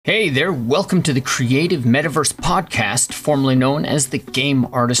Hey there, welcome to the Creative Metaverse Podcast, formerly known as the Game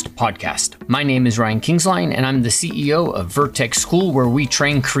Artist Podcast. My name is Ryan Kingsline, and I'm the CEO of Vertex School, where we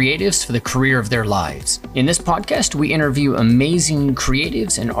train creatives for the career of their lives. In this podcast, we interview amazing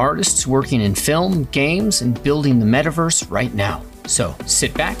creatives and artists working in film, games, and building the metaverse right now. So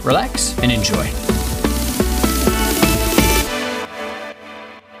sit back, relax, and enjoy.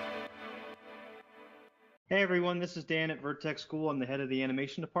 Hey everyone, this is Dan at Vertex School. I'm the head of the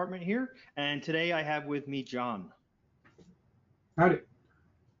animation department here, and today I have with me John. Howdy.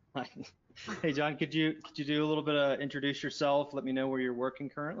 Hi. Hey John, could you do a little bit of introduce yourself? Let me know where you're working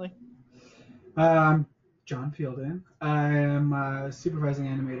currently. I'm John Fielden. I am a supervising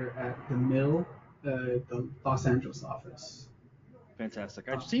animator at the Mill, the Los Angeles office. Fantastic.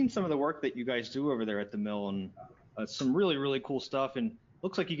 I've seen some of the work that you guys do over there at the Mill, and some really cool stuff. And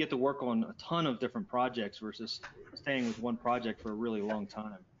looks like you get to work on a ton of different projects versus staying with one project for a really long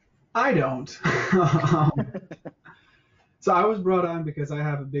time. I don't. So I was brought on because I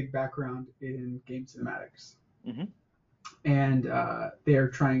have a big background in game cinematics. Mm-hmm. And they're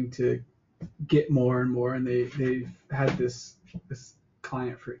trying to get more and more, and they've had this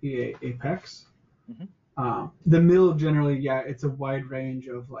client for EA Apex. Mm-hmm. The Mill generally, yeah, it's a wide range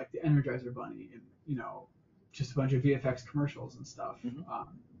of like the Energizer Bunny and just a bunch of VFX commercials and stuff. Mm-hmm.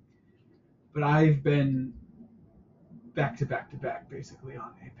 But I've been back to back basically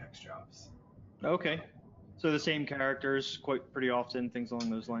on Apex jobs. Okay. So the same characters pretty often, things along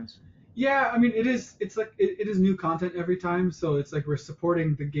those lines. Yeah, I mean it is new content every time, so it's like we're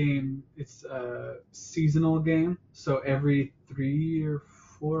supporting the game. It's a seasonal game, so every 3 or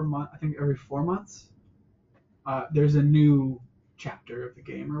 4 months, I think every 4 months, there's a new chapter of the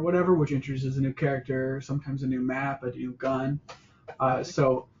game or whatever, which introduces a new character, sometimes a new map, a new gun.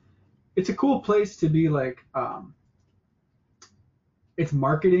 So it's a cool place to be, like, it's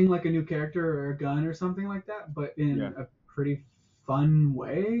marketing like a new character or a gun or something like that, but in a pretty fun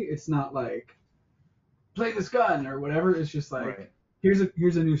way. It's not like play this gun or whatever. It's just like here's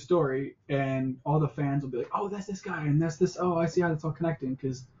a new story, and all the fans will be like, oh, that's this guy and that's this. Oh, I see how that's all connecting,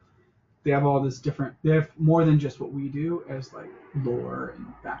 because they have all this different. They have more than just what we do as like lore and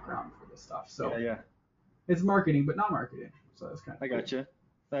background for this stuff. So it's marketing, but not marketing. So that's kind of. I gotcha.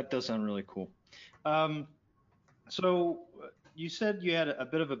 That does sound really cool. So you said you had a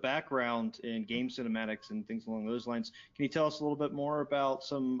bit of a background in game cinematics and things along those lines. Can you tell us a little bit more about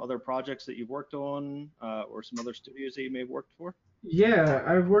some other projects that you've worked on, or some other studios that you may have worked for? Yeah,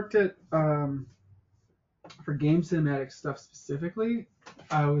 I've worked at for game cinematic stuff specifically.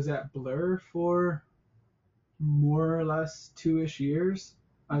 I was at Blur for more or less 2-ish years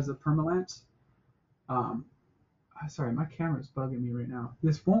as a permalance. Sorry, my camera's bugging me right now.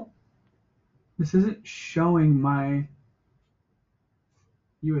 This isn't showing my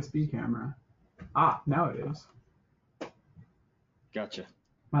USB camera. Now it is. Gotcha.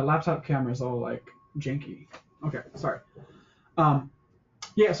 My laptop camera is all like janky. Okay, sorry.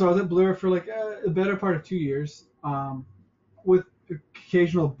 Yeah, so I was at Blur for like a better part of 2 years, with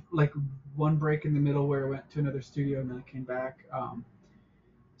occasional like one break in the middle where I went to another studio and then I came back.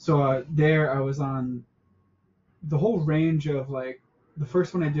 So there I was on the whole range of, like, the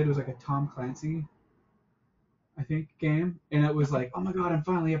first one I did was like a Tom Clancy, I think, game, and it was like, oh my god, I'm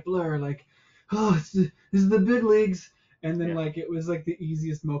finally at Blur, like, oh, this is the big leagues. And then like it was like the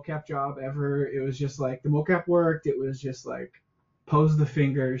easiest mocap job ever. It was just like the mocap worked. It was just like pose the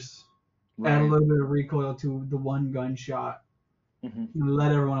fingers, add a little bit of recoil to the one gunshot, and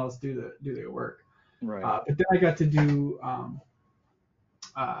let everyone else do their work. Right. But then I got to do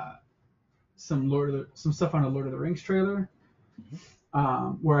some stuff on a Lord of the Rings trailer,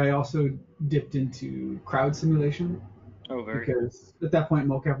 where I also dipped into crowd simulation. Oh, very because at that point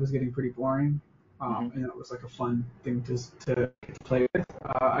mocap was getting pretty boring, and that was like a fun thing to play with.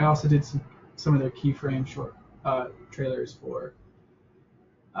 I also did some of their keyframe short trailers for.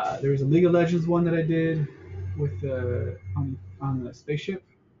 There was a League of Legends one that I did with on the spaceship.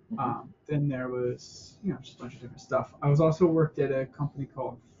 Then there was just a bunch of different stuff. I was also worked at a company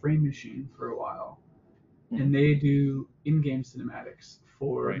called Frame Machine for a while, and they do in-game cinematics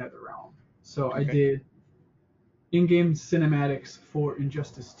for NetherRealm. So I did in-game cinematics for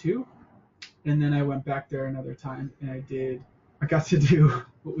Injustice 2, and then I went back there another time and I got to do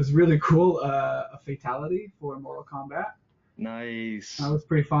what was really cool, a fatality for Mortal Kombat. Nice. That was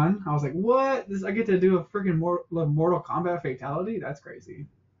pretty fun. I was like, what? I get to do a freaking Mortal Kombat fatality? That's crazy.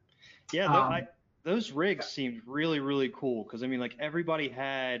 Yeah, those rigs seemed really cool, because I mean, like, everybody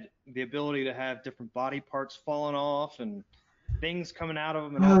had the ability to have different body parts falling off and things coming out of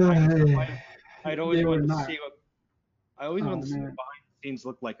them and all kinds of stuff. I'd always wanted to see what I always wanted to see the behind scenes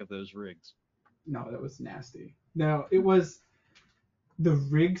look like of those rigs? No, that was nasty. No, it was the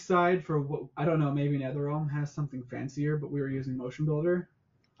rig side for what I don't know. Maybe NetherRealm has something fancier, but we were using Motion Builder,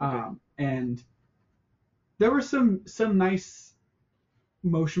 Okay. and there were some nice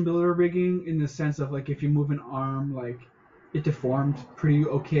Motion Builder rigging in the sense of like if you move an arm, like it deformed pretty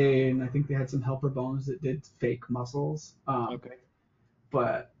okay, and I think they had some helper bones that did fake muscles. Okay.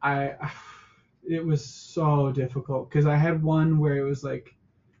 But it was so difficult because I had one where it was like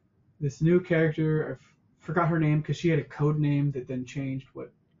this new character. Forgot her name because she had a code name that then changed when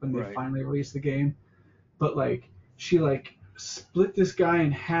they Right. finally released the game. But like she like split this guy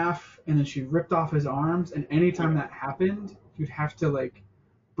in half and then she ripped off his arms, and anytime that happened, you'd have to like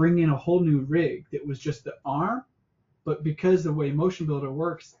bring in a whole new rig that was just the arm. But because the way Motion Builder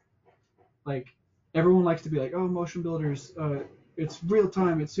works, like everyone likes to be like, oh, Motion Builder's it's real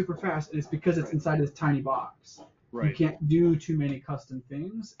time, it's super fast, and it's because it's inside this tiny box. You Right. can't do too many custom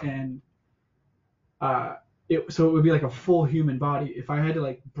things, and so it would be like a full human body. If I had to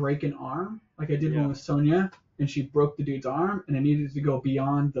like break an arm, like I did one with Sonya, and she broke the dude's arm, and I needed to go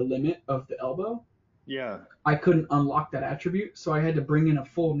beyond the limit of the elbow, Yeah. I couldn't unlock that attribute, so I had to bring in a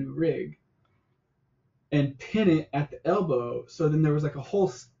full new rig and pin it at the elbow. So then there was like a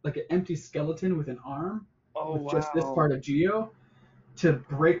whole like an empty skeleton with an arm Oh, with wow. just this part of Geo to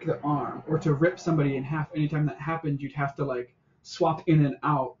break the arm or to rip somebody in half. Anytime that happened, you'd have to like swap in and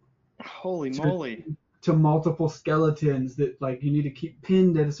out Holy moly. to multiple skeletons that like you need to keep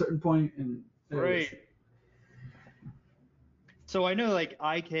pinned at a certain point, and Right. So I know like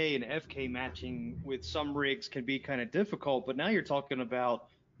IK and FK matching with some rigs can be kind of difficult, but now you're talking about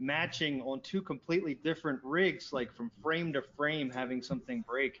matching on two completely different rigs, like from frame to frame, having something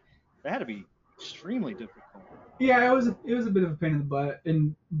break. That had to be extremely difficult. Yeah, it was a bit of a pain in the butt.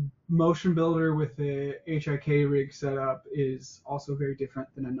 And Motion Builder with the HIK rig setup is also very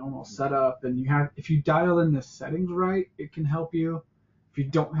different than a normal setup. And if you dial in the settings right, it can help you. If you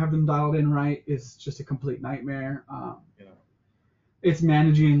don't have them dialed in right, it's just a complete nightmare. Yeah. It's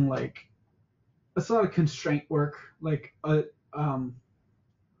managing like it's a lot of constraint work. Like I'm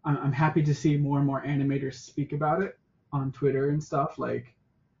happy to see more and more animators speak about it on Twitter and stuff. Like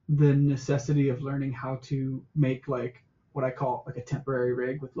the necessity of learning how to make like what I call like a temporary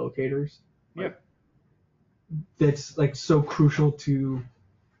rig with locators. Like, that's like so crucial to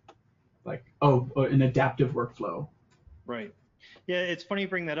like an adaptive workflow. Right. Yeah, it's funny you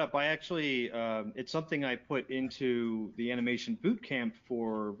bring that up. I actually, it's something I put into the animation boot camp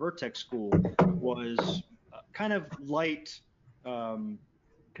for Vertex School was kind of light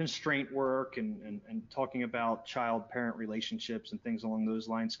constraint work and talking about child-parent relationships and things along those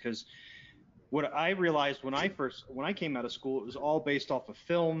lines. Because what I realized when I came out of school, it was all based off of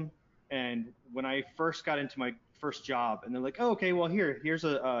film. And when I first got into my first job, and they're like, oh, okay, well here's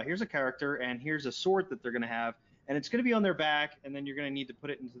a character, and here's a sword that they're gonna have, and it's gonna be on their back, and then you're gonna need to put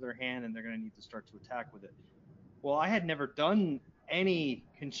it into their hand, and they're gonna need to start to attack with it. Well, I had never done any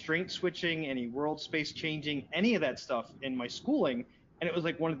constraint switching, any world space changing, any of that stuff in my schooling, and it was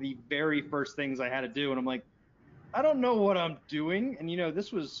like one of the very first things I had to do, and I'm like, I don't know what I'm doing, and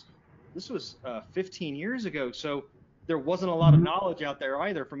this was 15 years ago, so there wasn't a lot of knowledge out there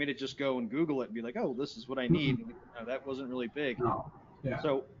either for me to just go and Google it and be like, oh, this is what I need. No, that wasn't really big. No. Yeah.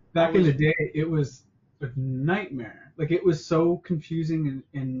 So back in the day, it was a nightmare. Like it was so confusing,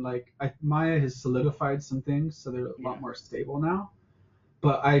 and like Maya has solidified some things, so they're a lot more stable now.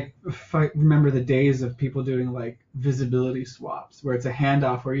 But I remember the days of people doing like visibility swaps, where it's a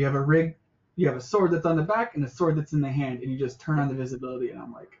handoff where you have a rig, you have a sword that's on the back and a sword that's in the hand, and you just turn on the visibility, and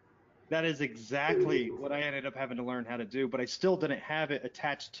I'm like, that is exactly what I ended up having to learn how to do, but I still didn't have it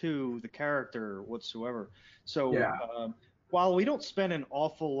attached to the character whatsoever. So while we don't spend an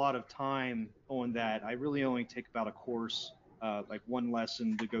awful lot of time on that, I really only take about a course, like one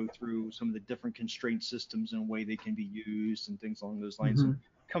lesson to go through some of the different constraint systems and the way they can be used and things along those lines, and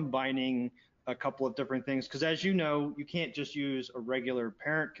combining a couple of different things. Because as you know, you can't just use a regular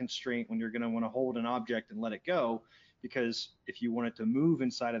parent constraint when you're going to want to hold an object and let it go. Because if you want it to move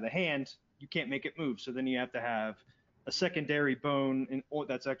inside of the hand, you can't make it move. So then you have to have a secondary bone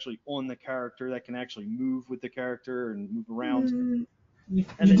that's actually on the character that can actually move with the character and move around.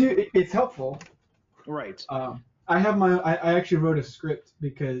 It's helpful. Right. I actually wrote a script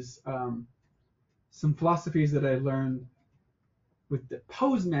because some philosophies that I learned with the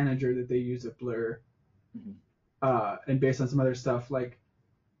pose manager that they use at Blur, and based on some other stuff, like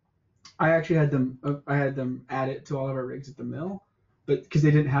I actually had them add it to all of our rigs at the mill, but because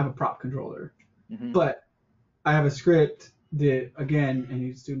they didn't have a prop controller. But I have a script again,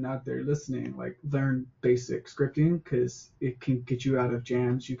 any student out there listening, like learn basic scripting because it can get you out of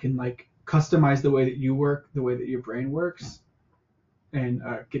jams. You can like customize the way that you work, the way that your brain works, and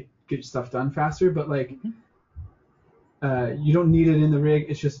get stuff done faster. But like you don't need it in the rig.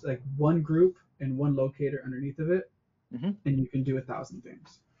 It's just like one group and one locator underneath of it, and you can do 1,000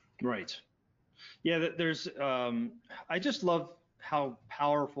 things. Right. Yeah, there's I just love how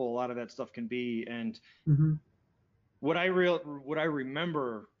powerful a lot of that stuff can be. And what I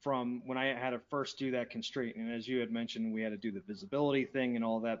remember from when I had to first do that constraint, and as you had mentioned, we had to do the visibility thing and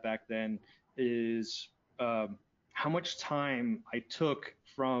all that back then, is how much time I took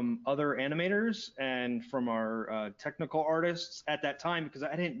from other animators and from our technical artists at that time, because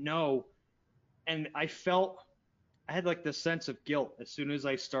I didn't know, and I had like this sense of guilt as soon as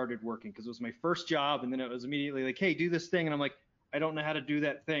I started working, because it was my first job, and then it was immediately like, hey, do this thing, and I'm like, I don't know how to do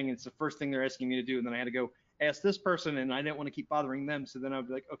that thing. It's the first thing they're asking me to do, and then I had to go ask this person, and I didn't want to keep bothering them, so then I'd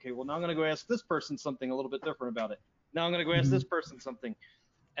be like, okay, well, now I'm going to go ask this person something a little bit different about it. Now I'm going to go ask this person something.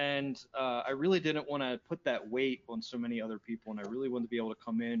 And I really didn't want to put that weight on so many other people, and I really wanted to be able to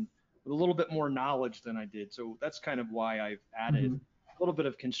come in with a little bit more knowledge than I did. So that's kind of why I've added a little bit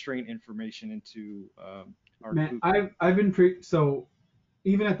of constraint information into our Man, I've been so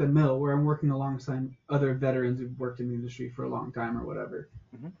even at the mill where I'm working alongside other veterans who've worked in the industry for a long time or whatever,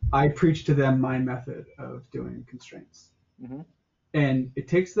 I preach to them my method of doing constraints. And it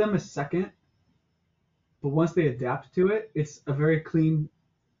takes them a second, but once they adapt to it, it's a very clean,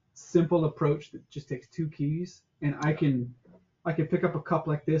 simple approach that just takes 2 keys, and I can pick up a cup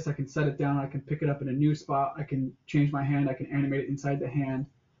like this, I can set it down, I can pick it up in a new spot, I can change my hand, I can animate it inside the hand.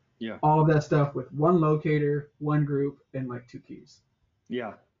 Yeah. All of that stuff with one locator, one group, and like 2 keys.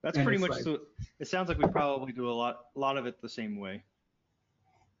 Yeah, that's pretty much like, it sounds like we probably do a lot of it the same way.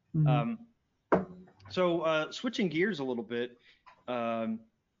 So switching gears a little bit, a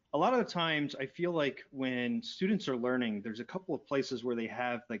lot of the times I feel like when students are learning, there's a couple of places where they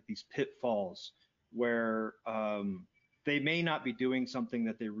have like these pitfalls where they may not be doing something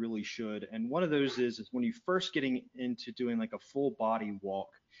that they really should. And one of those is when you first getting into doing like a full body walk.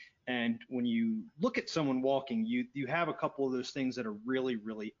 And when you look at someone walking, you have a couple of those things that are really,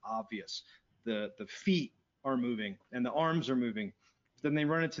 really obvious. The feet are moving and the arms are moving. Then they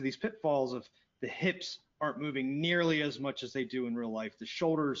run into these pitfalls of the hips aren't moving nearly as much as they do in real life. The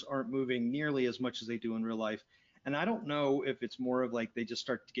shoulders aren't moving nearly as much as they do in real life. And I don't know if it's more of like they just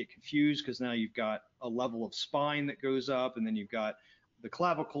start to get confused because now you've got a level of spine that goes up, and then you've got the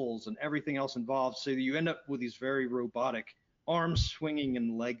clavicles and everything else involved. So you end up with these very robotic arms swinging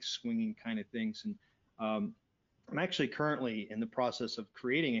and legs swinging kind of things. And I'm actually currently in the process of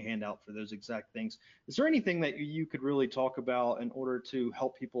creating a handout for those exact things. Is there anything that you could really talk about in order to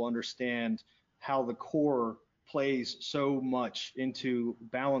help people understand how the core plays so much into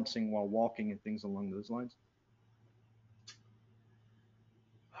balancing while walking and things along those lines?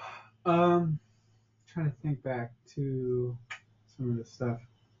 Trying to think back to some of this stuff.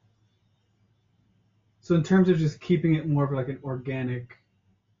 So in terms of just keeping it more of like an organic,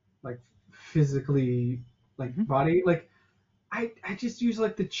 like physically, like body, like I just use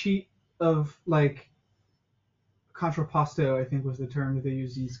like the cheat of like contrapposto, I think was the term that they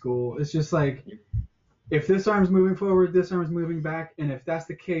used in school. It's just like if this arm's moving forward, this arm's moving back, and if that's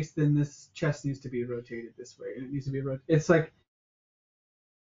the case, then this chest needs to be rotated this way, and it needs to be rotated. It's like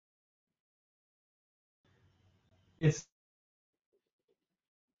it's.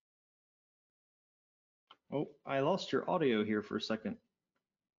 Oh, I lost your audio here for a second.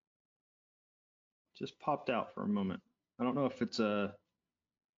 Just popped out for a moment. I don't know if it's a.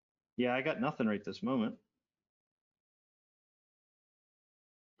 Yeah, I got nothing right this moment.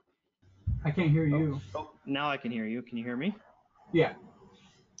 I can't hear you. Oh, now I can hear you. Can you hear me? Yeah.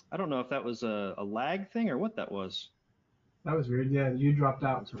 I don't know if that was a lag thing or what that was. That was weird. Yeah, you dropped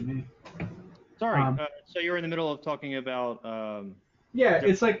out for me. Sorry. So you were in the middle of talking about. Yeah,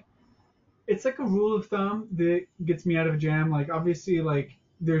 it's like a rule of thumb that gets me out of a jam. Like obviously, like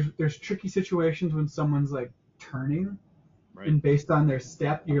there's tricky situations when someone's like turning, right, and based on their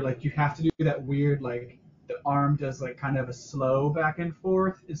step, you're like you have to do that weird like the arm does like kind of a slow back and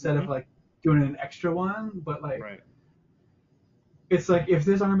forth instead of like doing an extra one. But like it's like if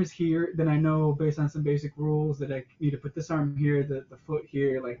this arm is here, then I know based on some basic rules that I need to put this arm here, the foot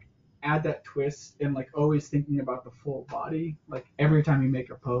here, like add that twist, and like always thinking about the full body, like every time you make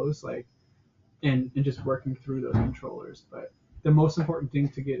a pose, like and just working through those controllers. But the most important thing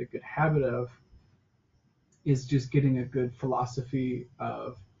to get a good habit of is just getting a good philosophy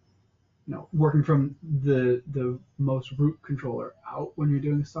of working from the most root controller out when you're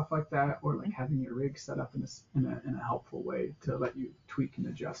doing stuff like that, or like having your rig set up in a helpful way to let you tweak and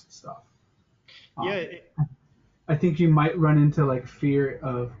adjust stuff. Yeah. I think you might run into like fear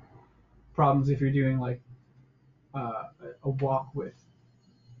of problems if you're doing like a walk with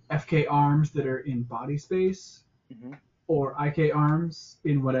FK arms that are in body space, or IK arms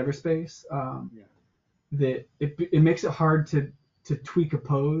in whatever space. That it makes it hard to tweak a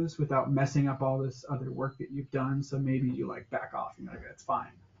pose without messing up all this other work that you've done. So maybe you like back off and you're like, that's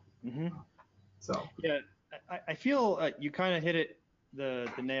fine. So yeah, I feel you kind of hit it the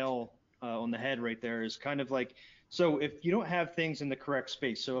nail on the head right there. Is kind of like, so if you don't have things in the correct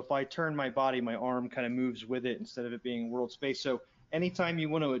space, so if I turn my body, my arm kind of moves with it instead of it being world space. So anytime you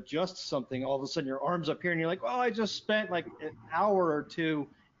want to adjust something, all of a sudden your arm's up here and you're like, well, I just spent like an hour or two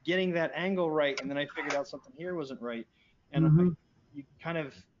getting that angle right, and then I figured out something here wasn't right. And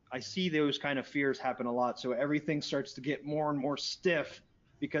I see those kind of fears happen a lot. So everything starts to get more and more stiff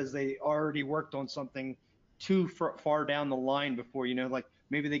because they already worked on something too far down the line before, like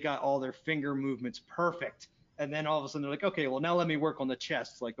maybe they got all their finger movements perfect. And then all of a sudden they're like, okay, well now let me work on the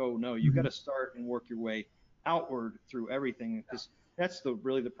chest. It's like, oh no, you got to start and work your way outward through everything, because that's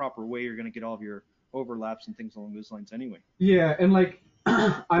really the proper way you're going to get all of your overlaps and things along those lines anyway. Yeah, and like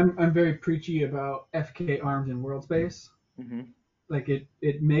I'm very preachy about FK arms in world space. Like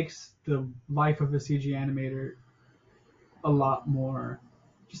it makes the life of a CG animator a lot more.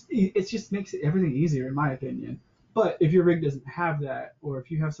 It just makes everything easier in my opinion. But if your rig doesn't have that, or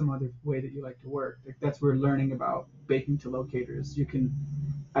if you have some other way that you like to work, like that's where learning about baking to locators.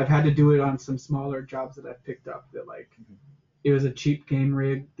 I've had to do it on some smaller jobs that I've picked up that like it was a cheap game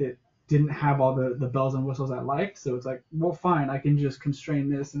rig that didn't have all the bells and whistles I liked. So it's like, well, fine, I can just constrain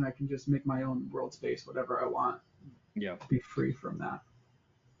this and I can just make my own world space, whatever I want. Yeah. Be free from that.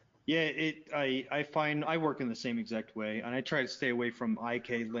 Yeah, I find I work in the same exact way, and I try to stay away from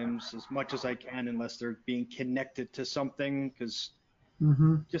IK limbs as much as I can unless they're being connected to something, because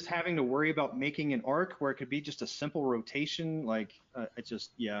just having to worry about making an arc where it could be just a simple rotation, like it's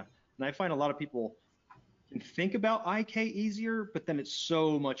just, yeah. And I find a lot of people can think about IK easier, but then it's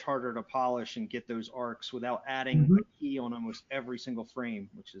so much harder to polish and get those arcs without adding a key on almost every single frame,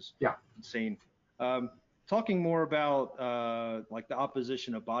 which is insane. Talking more about like the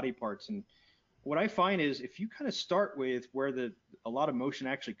opposition of body parts, and what I find is if you kind of start with where a lot of motion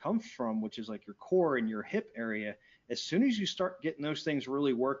actually comes from, which is like your core and your hip area, as soon as you start getting those things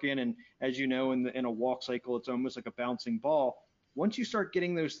really working, and as you know, in a walk cycle, it's almost like a bouncing ball. Once you start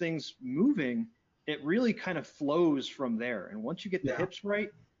getting those things moving, it really kind of flows from there. And once you get the hips right,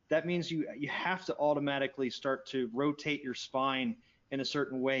 that means you have to automatically start to rotate your spine in a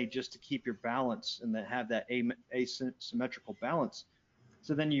certain way just to keep your balance and then have that asymmetrical balance.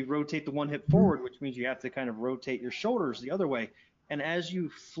 So then you rotate the one hip forward, which means you have to kind of rotate your shoulders the other way. And as you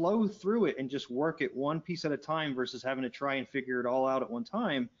flow through it and just work it one piece at a time versus having to try and figure it all out at one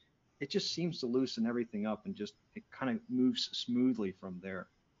time, it just seems to loosen everything up and just it kind of moves smoothly from there.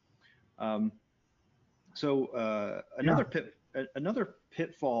 Another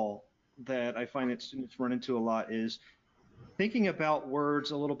pitfall that I find that students run into a lot is thinking about words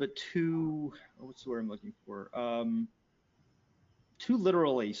a little bit too, what's the word I'm looking for? Too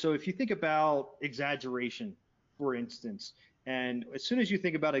literally. So if you think about exaggeration, for instance, and as soon as you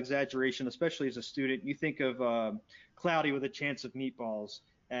think about exaggeration, especially as a student, you think of Cloudy with a Chance of Meatballs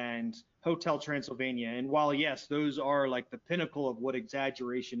and Hotel Transylvania. And while, yes, those are like the pinnacle of what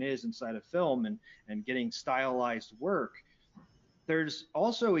exaggeration is inside of film and getting stylized work, there's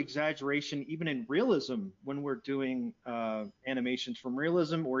also exaggeration even in realism when we're doing animations from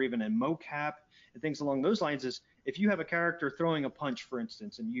realism, or even in mocap and things along those lines. Is if you have a character throwing a punch, for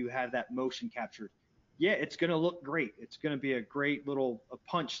instance, and you have that motion captured, yeah, it's going to look great. It's going to be a great little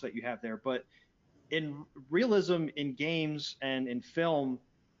punch that you have there. But in realism in games and in film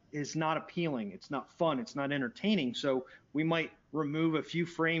is not appealing. It's not fun. It's not entertaining. So we might remove a few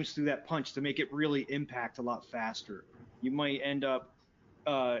frames through that punch to make it really impact a lot faster. You might end up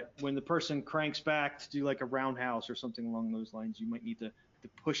when the person cranks back to do like a roundhouse or something along those lines, you might need to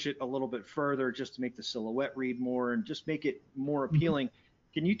push it a little bit further just to make the silhouette read more and just make it more appealing.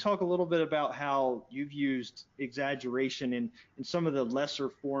 Can you talk a little bit about how you've used exaggeration in some of the lesser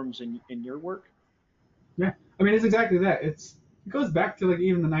forms in your work? Yeah, I mean, it's exactly that. It goes back to like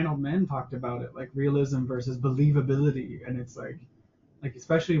even the Nine Old Men talked about it, like realism versus believability. And it's like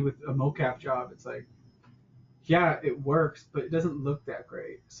especially with a mocap job, it's like, yeah, it works, but it doesn't look that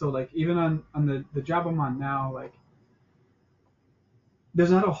great. So like even on the job I'm on now, like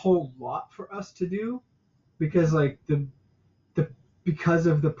there's not a whole lot for us to do because like the because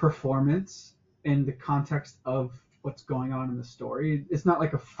of the performance and the context of what's going on in the story. It's not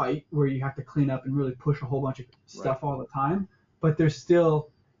like a fight where you have to clean up and really push a whole bunch of stuff all the time, but there's still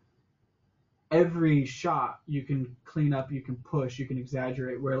every shot you can clean up, you can push, you can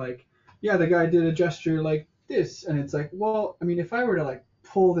exaggerate, where like, yeah, the guy did a gesture like this, and it's like, well, I mean, if I were to like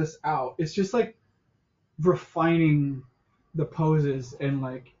pull this out, it's just like refining the poses. And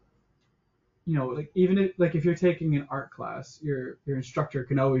like, you know, like even if you're taking an art class, your instructor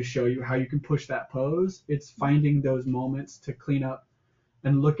can always show you how you can push that pose. It's finding those moments to clean up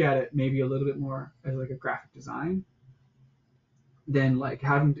and look at it maybe a little bit more as like a graphic design than like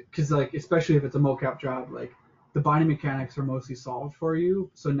having to, because like especially if it's a mocap job, like the body mechanics are mostly solved for you,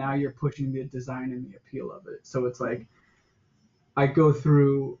 so now you're pushing the design and the appeal of it. So it's like I go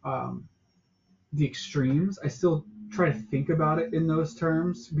through the extremes. I still try to think about it in those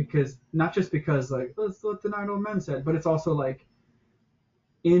terms, because not just because like that's what the nine old men said, but it's also like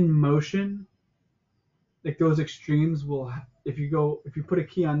in motion, like those extremes will, if you put a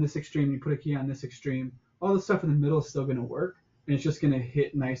key on this extreme, you put a key on this extreme, all the stuff in the middle is still going to work, and it's just going to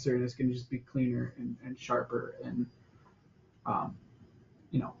hit nicer, and it's going to just be cleaner and sharper and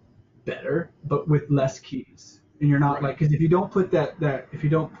you know, better, but with less keys. And you're not like, because if you don't put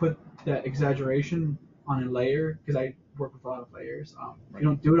that exaggeration on a layer, because I work with a lot of layers, if you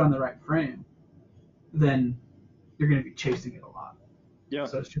don't do it on the right frame, then you're going to be chasing it a lot. Yeah.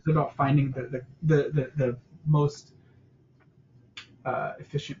 So it's just about finding the most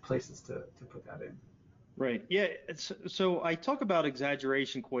efficient places to put that in. Right. Yeah. So I talk about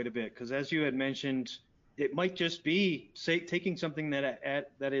exaggeration quite a bit because, as you had mentioned, it might just be taking something that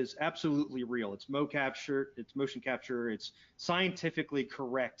is absolutely real. It's motion capture. It's scientifically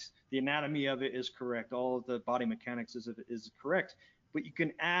correct. The anatomy of it is correct. All of the body mechanics is correct. But you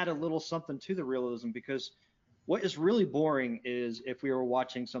can add a little something to the realism, because what is really boring is if we were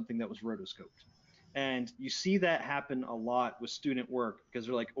watching something that was rotoscoped. And you see that happen a lot with student work, because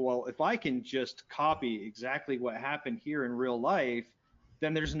they're like, well, if I can just copy exactly what happened here in real life,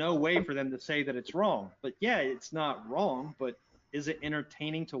 then there's no way for them to say that it's wrong. But yeah, it's not wrong, but is it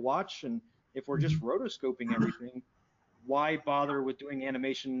entertaining to watch? And if we're just rotoscoping everything, why bother with doing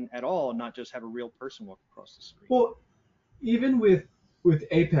animation at all and not just have a real person walk across the screen? Well, even with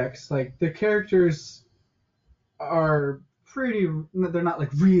Apex, like the characters are pretty, they're not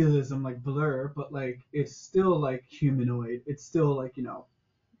like realism like Blur, but like it's still like humanoid. It's still like, you know,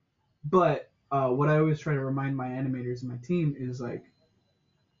 but what I always try to remind my animators and my team is like,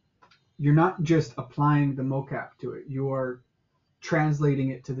 you're not just applying the mocap to it, you are translating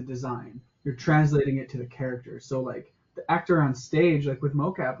it to the design, you're translating it to the character. So like the actor on stage, like with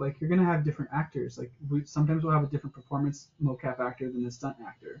mocap, like you're gonna have different actors. Like sometimes we'll have a different performance mocap actor than the stunt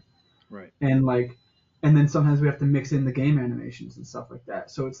actor. Right. And like, and then sometimes we have to mix in the game animations and stuff like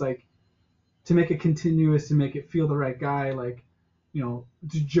that. So it's like, to make it continuous, to make it feel the right guy, like, you know,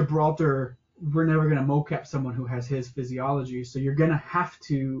 Gibraltar, we're never going to mocap someone who has his physiology. So you're going to have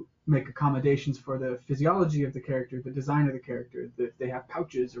to make accommodations for the physiology of the character, the design of the character, if they have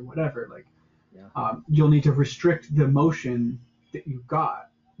pouches or whatever. Like, you'll need to restrict the motion that you got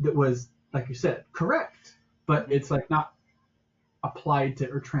that was, like you said, correct, but it's like not applied to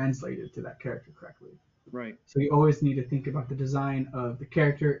or translated to that character correctly. Right. So you always need to think about the design of the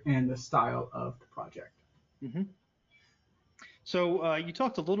character and the style of the project. Mm-hmm. So you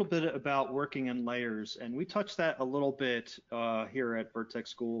talked a little bit about working in layers, and we touched that a little bit here at Vertex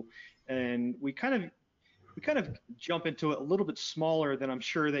School, and we kind of jump into it a little bit smaller than I'm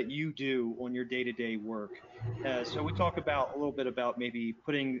sure that you do on your day-to-day work. So we talk about a little bit about maybe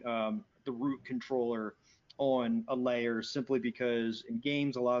putting the root controller on a layer, simply because in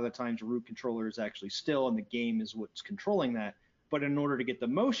games a lot of the times a root controller is actually still and the game is what's controlling that. But in order to get the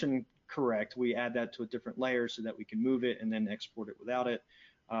motion correct, we add that to a different layer so that we can move it and then export it without it.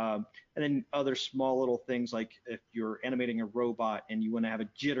 And then other small little things, like if you're animating a robot and you want to have a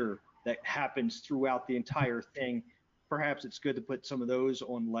jitter that happens throughout the entire thing, perhaps it's good to put some of those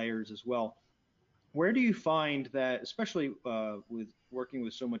on layers as well. Where do you find that, especially with working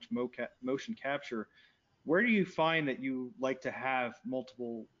with so much motion capture, where do you find that you like to have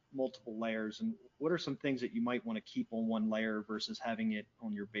multiple layers, and what are some things that you might want to keep on one layer versus having it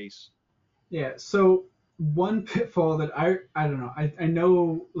on your base? Yeah, so one pitfall that I don't know, I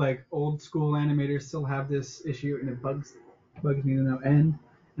know like old school animators still have this issue, and it bugs me to no end,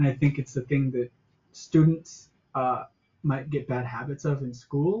 and I think it's the thing that students might get bad habits of in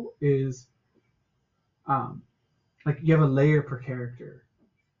school is like you have a layer per character.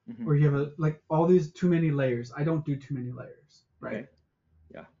 Mm-hmm. Or you have like all these too many layers. I don't do too many layers, right? Okay.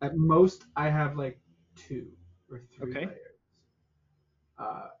 Yeah. At most, I have like 2 or 3 layers.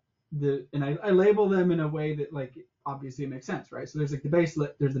 I label them in a way that like obviously it makes sense, right? So there's like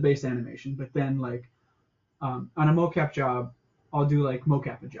there's the base animation, but then like on a mocap job, I'll do like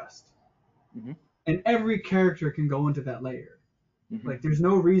mocap adjust, Mm-hmm. and every character can go into that layer. Mm-hmm. Like there's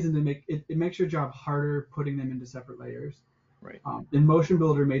no reason to make it. It makes your job harder putting them into separate layers. Right. And Motion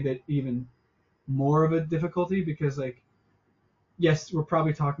Builder made that even more of a difficulty because like yes, we're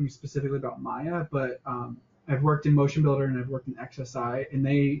probably talking specifically about Maya, but I've worked in Motion Builder and I've worked in XSI, and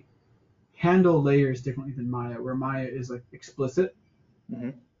they handle layers differently than Maya, where Maya is like explicit.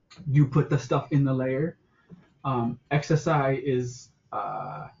 Mm-hmm. You put the stuff in the layer. XSI is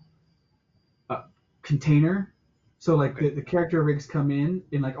a container. So like the character rigs come in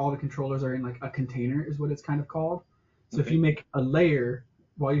and like all the controllers are in like a container is what it's kind of called. So if you make a layer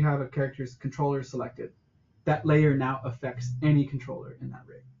while you have a character's controller selected, that layer now affects any controller in that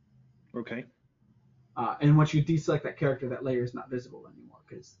rig. Okay. And once you deselect that character, that layer is not visible anymore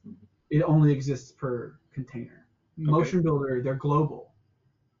because it only exists per container. Motion Builder, they're global.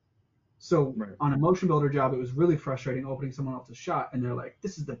 So on a Motion Builder job, it was really frustrating opening someone else's shot, and they're like,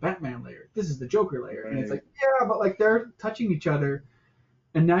 "This is the Batman layer. This is the Joker layer," and it's like, yeah, but like they're touching each other,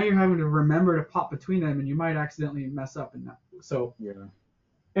 and now you're having to remember to pop between them, and you might accidentally mess up. And so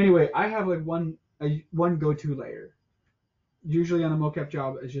anyway, I have like one go-to layer. Usually on a mocap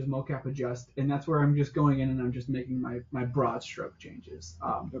job, it's just mocap adjust, and that's where I'm just going in and I'm just making my broad stroke changes.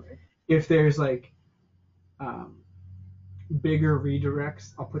 If there's like bigger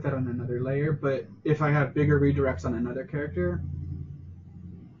redirects, I'll put that on another layer. But if I have bigger redirects on another character,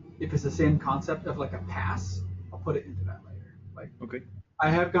 if it's the same concept of like a pass, I'll put it into that layer. Like I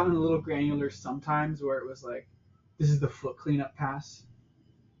have gotten a little granular sometimes where it was like, this is the foot cleanup pass.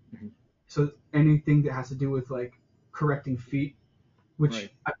 Mm-hmm. So anything that has to do with like correcting feet, which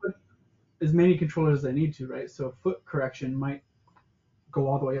I put as many controllers as I need to, right? So foot correction might go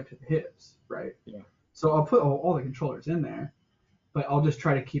all the way up to the hips, right? Yeah. So I'll put all the controllers in there, but I'll just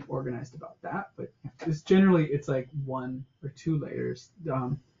try to keep organized about that. But it's like 1 or 2 layers.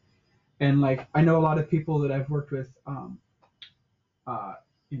 And like I know a lot of people that I've worked with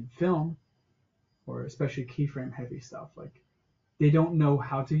in film, or especially keyframe heavy stuff, like they don't know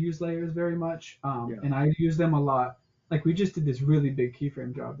how to use layers very much. And I use them a lot. Like we just did this really big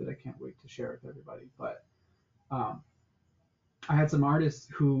keyframe job that I can't wait to share with everybody. But I had some artists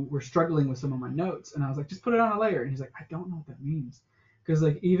who were struggling with some of my notes, and I was like, just put it on a layer. And he's like, I don't know what that means. Because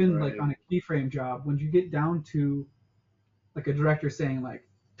like even like on a keyframe job, when you get down to like a director saying like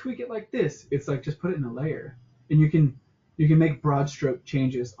tweak it like this, it's like just put it in a layer, and you can make broad stroke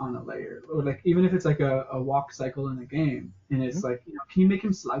changes on a layer. Or like even if it's like a walk cycle in a game, and it's like, can you make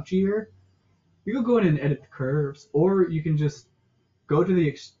him slouchier? You can go in and edit the curves, or you can just go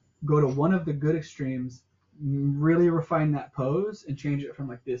to one of the good extremes, really refine that pose and change it from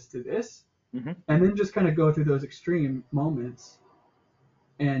like this to this, and then just kind of go through those extreme moments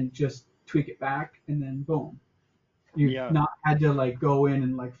and just tweak it back, and then boom, you've not had to like go in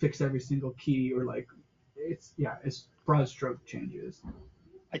and like fix every single key, or like it's broad stroke changes.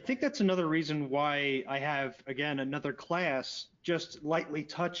 I think that's another reason why I have, again, another class just lightly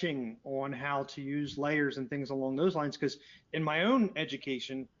touching on how to use layers and things along those lines, because in my own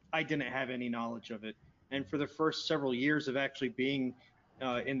education, I didn't have any knowledge of it. And for the first several years of actually being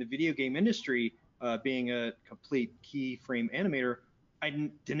in the video game industry, being a complete keyframe animator, I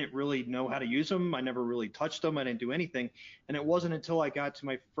didn't really know how to use them. I never really touched them. I didn't do anything. And it wasn't until I got to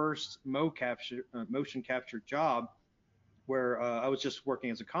my first motion capture job, where I was just working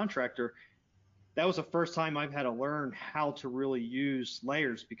as a contractor, that was the first time I've had to learn how to really use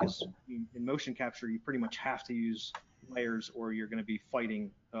layers, because in motion capture, you pretty much have to use layers or you're going to be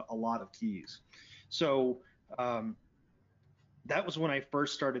fighting a lot of keys. So that was when I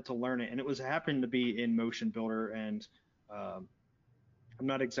first started to learn it, and it happened to be in Motion Builder, and I'm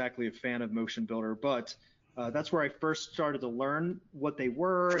not exactly a fan of Motion Builder, but that's where I first started to learn what they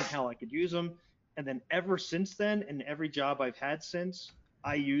were and how I could use them. And then ever since then, in every job I've had since,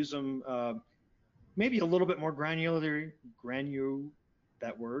 I use them maybe a little bit more granularly. Granularly.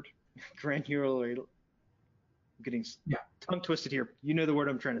 I'm getting tongue twisted here. You know the word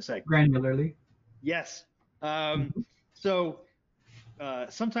I'm trying to say. Granularly. Yes. So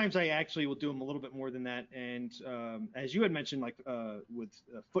sometimes I actually will do them a little bit more than that. And as you had mentioned, like with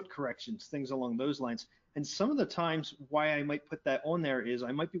foot corrections, things along those lines. And some of the times why I might put that on there is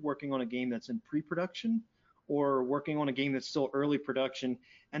I might be working on a game that's in pre-production, or working on a game that's still early production,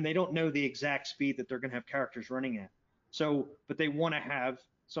 and they don't know the exact speed that they're going to have characters running at. So, but they want to have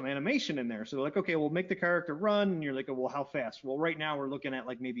some animation in there. So they're like, okay, we'll make the character run. And you're like, oh, well, how fast? Well, right now we're looking at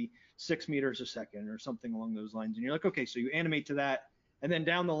like maybe 6 meters a second or something along those lines. And you're like, okay, so you animate to that. And then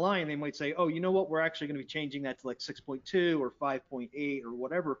down the line, they might say, oh, you know what? We're actually going to be changing that to like 6.2 or 5.8 or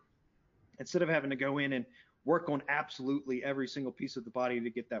whatever. Instead of having to go in and work on absolutely every single piece of the body to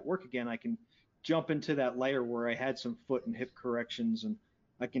get that work again, I can jump into that layer where I had some foot and hip corrections, and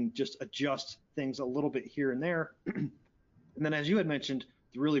I can just adjust things a little bit here and there. And then, as you had mentioned,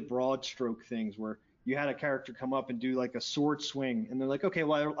 the really broad stroke things where you had a character come up and do like a sword swing, and they're like, okay,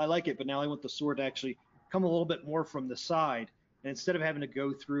 well, I like it, but now I want the sword to actually come a little bit more from the side. And instead of having to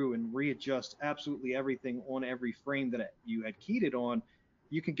go through and readjust absolutely everything on every frame that you had keyed it on,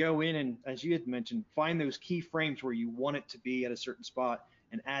 you can go in and, as you had mentioned, find those key frames where you want it to be at a certain spot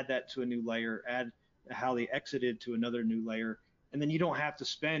and add that to a new layer, add how they exited to another new layer. And then you don't have to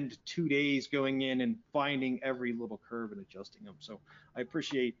spend 2 days going in and finding every little curve and adjusting them. So I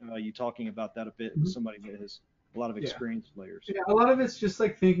appreciate you talking about that a bit with somebody that has a lot of experience with layers. Yeah, a lot of it's just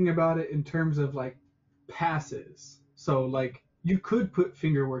like thinking about it in terms of like passes. So like you could put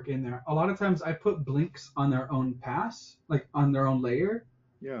finger work in there. A lot of times I put blinks on their own pass, like on their own layer.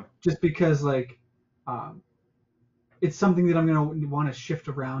 Yeah. Just because like it's something that I'm going to want to shift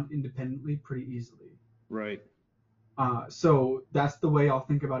around independently pretty easily. Right. So that's the way I'll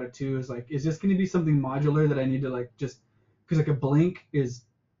think about it too, is like, is this going to be something modular that I need to like just, because like a blink is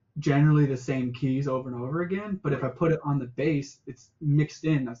generally the same keys over and over again, but if I put it on the base, it's mixed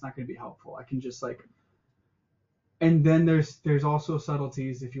in, that's not going to be helpful. I can just like, and then there's also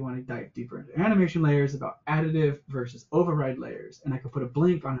subtleties if you want to dive deeper into animation layers about additive versus override layers, and I could put a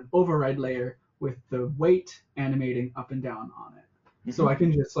blink on an override layer with the weight animating up and down on it. Mm-hmm. So I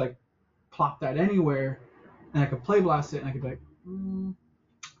can just like plop that anywhere, and I could play blast it, and I could be like,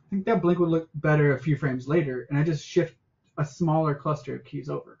 I think that blink would look better a few frames later, and I just shift a smaller cluster of keys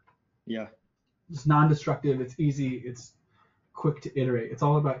over. Yeah. It's non-destructive, it's easy, it's quick to iterate. It's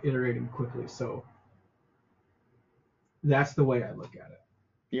all about iterating quickly, so that's the way I look at it.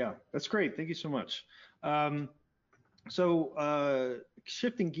 Yeah, that's great. Thank you so much. So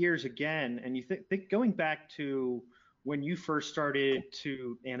shifting gears again, and you think going back to when you first started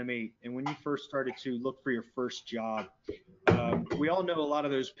to animate and when you first started to look for your first job, we all know a lot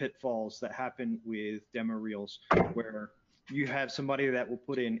of those pitfalls that happen with demo reels, where you have somebody that will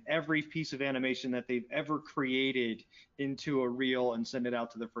put in every piece of animation that they've ever created into a reel and send it out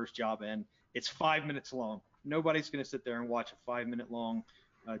to their first job, and it's 5 minutes long. Nobody's going to sit there and watch a 5-minute long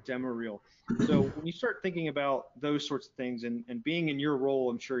demo reel. So when you start thinking about those sorts of things, and being in your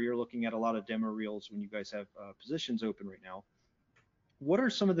role, I'm sure you're looking at a lot of demo reels when you guys have positions open right now. What are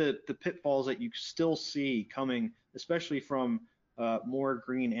some of the pitfalls that you still see coming, especially from more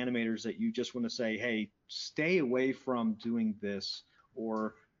green animators, that you just want to say, hey, stay away from doing this,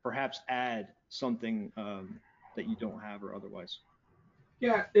 or perhaps add something that you don't have or otherwise?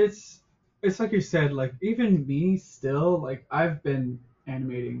 Yeah, it's like you said, like even me still, like I've been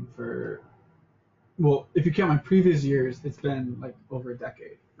animating for, well, if you count my previous years, it's been like over a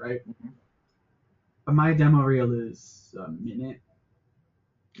decade, right? Mm-hmm. But my demo reel is a minute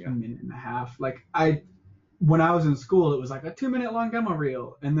and a half. Like when I was in school, it was like a 2-minute long demo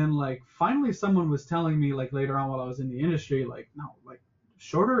reel, and then like finally someone was telling me like later on while I was in the industry, like no, like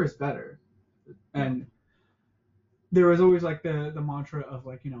shorter is better. And there was always like the mantra of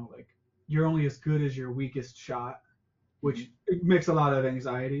like, you know, like you're only as good as your weakest shot, which makes a lot of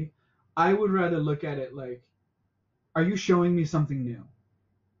anxiety. I would rather look at it like, are you showing me something new?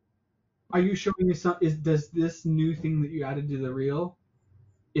 Are you showing me does this new thing that you added to the reel,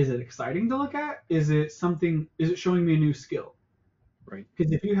 is it exciting to look at? Is it showing me a new skill? Right.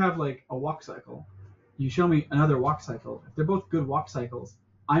 Because if you have like a walk cycle, you show me another walk cycle. If they're both good walk cycles,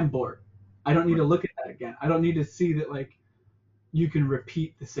 I'm bored. I don't need to look at that again. I don't need to see that like you can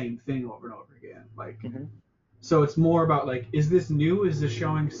repeat the same thing over and over again. Like, so it's more about like, is this new? Is this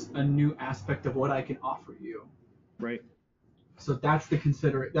showing a new aspect of what I can offer you? Right. So that's the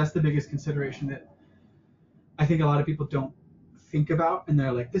biggest consideration that I think a lot of people don't think about, and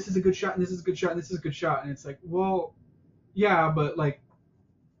they're like, this is a good shot, and this is a good shot, and this is a good shot, and it's like, well, yeah, but like,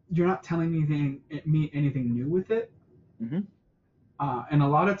 you're not telling me anything new with it. Mm-hmm. And a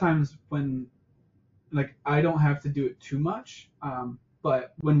lot of times when, like, I don't have to do it too much,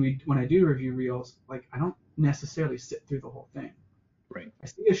 but when I do review reels, like, I don't necessarily sit through the whole thing. Right. I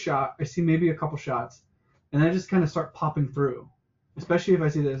see a shot, I see maybe a couple shots, and I just kind of start popping through, especially if I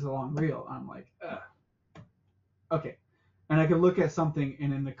see that it's a long reel. I'm like, okay. And I can look at something,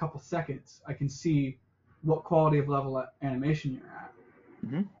 and in a couple seconds, I can see what quality of level of animation you're at.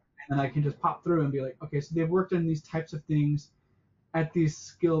 Mm-hmm. And I can just pop through and be like, okay, so they've worked on these types of things at these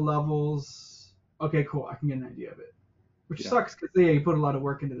skill levels. Okay, cool. I can get an idea of it. Which sucks because you put a lot of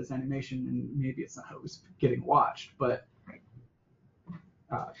work into this animation, and maybe it's not always getting watched. But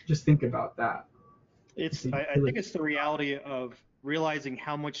just think about that. I think it's the reality of realizing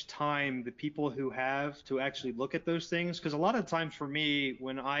how much time the people who have to actually look at those things. Because a lot of times for me,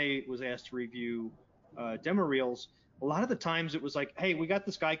 when I was asked to review demo reels, a lot of the times it was like, hey, we got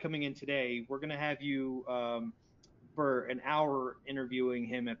this guy coming in today. We're going to have you for an hour interviewing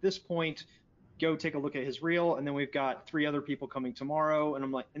him at this point. Go take a look at his reel. And then we've got 3 other people coming tomorrow. And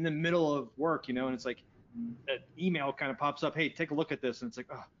I'm like in the middle of work, and it's like an email kind of pops up. Hey, take a look at this. And it's like,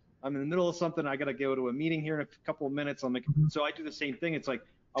 oh, I'm in the middle of something. I got to go to a meeting here in a couple of minutes. So I do the same thing. It's like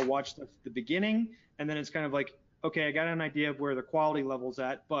I watch the beginning, and then it's kind of like, okay, I got an idea of where the quality level's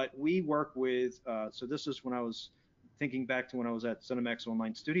at. But we work with, so this is when I was thinking back to when I was at Cinemax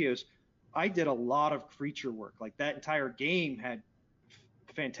Online Studios. I did a lot of creature work. Like that entire game had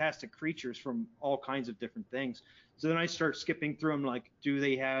fantastic creatures from all kinds of different things. So then I start skipping through them, like, do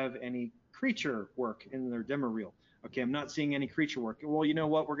they have any creature work in their demo reel? Okay, I'm not seeing any creature work. Well, you know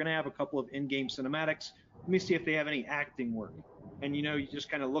what? We're going to have a couple of in-game cinematics. Let me see if they have any acting work. And, you just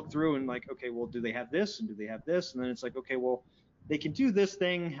kind of look through and like, okay, well, do they have this? And do they have this? And then it's like, okay, well, they can do this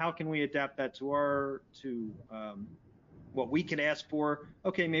thing. How can we adapt that to what we could ask for?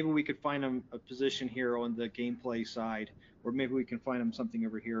 Okay, maybe we could find them a position here on the gameplay side, or maybe we can find them something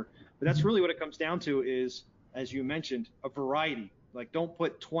over here. But that's really what it comes down to is, as you mentioned, a variety. Like, don't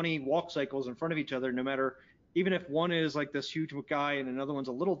put 20 walk cycles in front of each other, no matter, even if one is like this huge guy and another one's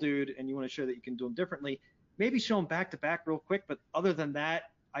a little dude, and you want to show that you can do them differently, maybe show them back to back real quick. But other than that,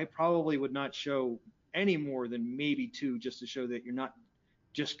 I probably would not show any more than maybe 2, just to show that you're not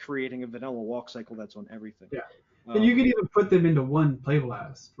just creating a vanilla walk cycle that's on everything. Yeah. And you could even put them into one play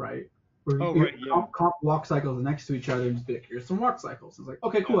blast, right? Where comp walk cycles next to each other and just be like, here's some walk cycles. It's like,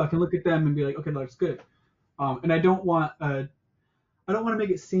 okay, cool. Yeah. I can look at them and be like, okay, that looks good. And I don't want to make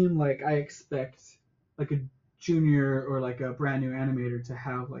it seem like I expect like a junior or like a brand new animator to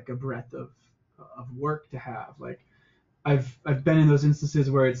have like a breadth of work to have. Like I've been in those instances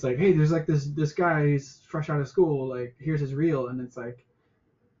where it's like, hey, there's like this guy, he's fresh out of school, like here's his reel, and it's like,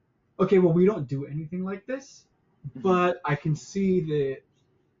 okay, well, we don't do anything like this, but I can see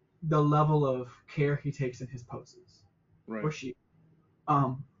the level of care he takes in his poses, right, or she,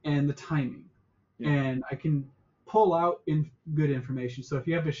 and the timing, and I can pull out good information. So if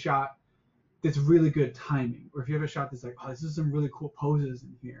you have a shot that's really good timing, or if you have a shot that's like, oh, this is some really cool poses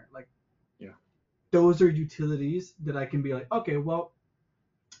in here, like, those are utilities that I can be like, okay, well,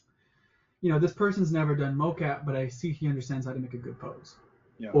 this person's never done mocap, but I see he understands how to make a good pose.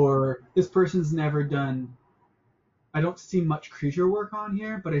 Yeah. Or this person's never done, I don't see much creature work on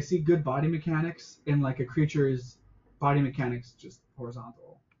here, but I see good body mechanics, and like a creature's body mechanics just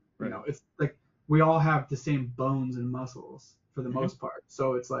horizontal. Right. It's like we all have the same bones and muscles for the most part.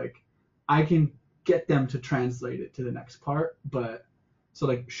 So it's like I can get them to translate it to the next part, but so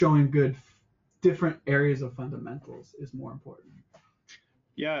like showing good different areas of fundamentals is more important.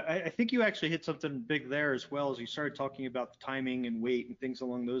 Yeah, I think you actually hit something big there as well, as you started talking about the timing and weight and things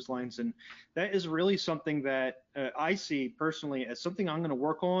along those lines. And that is really something that I see personally as something I'm going to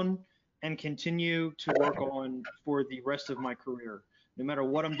work on and continue to work on for the rest of my career. No matter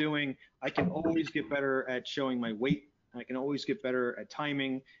what I'm doing, I can always get better at showing my weight. I can always get better at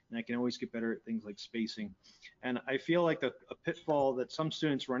timing, and I can always get better at things like spacing. And I feel like a pitfall that some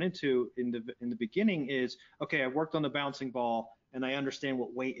students run into in the beginning is, okay, I worked on the bouncing ball, and I understand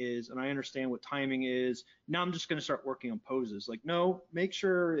what weight is, and I understand what timing is. Now I'm just going to start working on poses. Like, no, make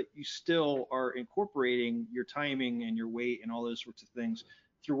sure that you still are incorporating your timing and your weight and all those sorts of things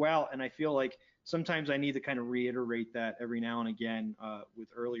throughout. And I feel like sometimes I need to kind of reiterate that every now and again with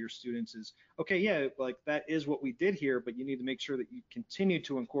earlier students is, okay, yeah, like that is what we did here, but you need to make sure that you continue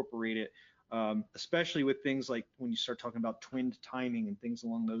to incorporate it, especially with things like when you start talking about twinned timing and things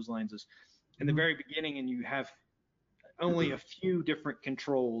along those lines. Is in the very beginning, and you have only a few different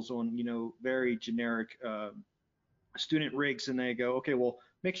controls on, very generic student rigs, and they go, okay, well,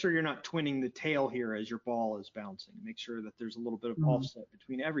 make sure you're not twinning the tail here as your ball is bouncing. Make sure that there's a little bit of offset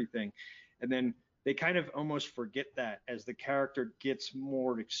between everything. And then they kind of almost forget that as the character gets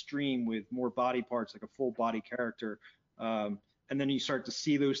more extreme with more body parts, like a full body character. And then you start to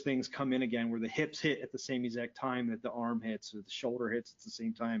see those things come in again, where the hips hit at the same exact time that the arm hits, or the shoulder hits at the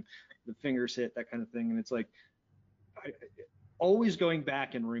same time, the fingers hit, that kind of thing. And it's like, always going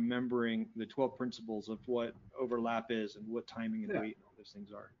back and remembering the 12 principles of what overlap is and what timing and weight and all those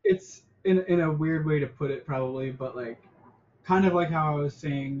things are. It's in a weird way to put it, probably, but like kind of like how I was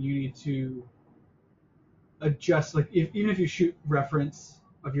saying, you need to adjust, like even if you shoot reference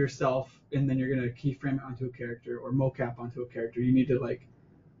of yourself and then you're going to keyframe it onto a character or mocap onto a character, you need to like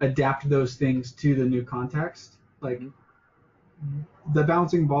adapt those things to the new context. Like the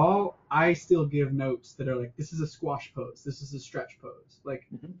bouncing ball, I still give notes that are like, this is a squash pose, this is a stretch pose. Like,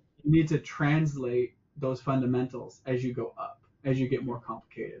 you need to translate those fundamentals as you go up, as you get more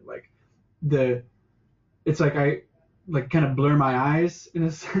complicated. Like it's like I like kind of blur my eyes in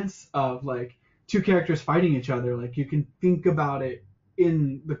a sense of like two characters fighting each other. Like, you can think about it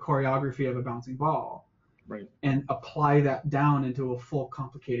in the choreography of a bouncing ball, Right. and apply that down into a full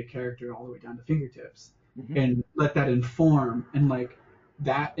complicated character all the way down to fingertips, and let that inform, and like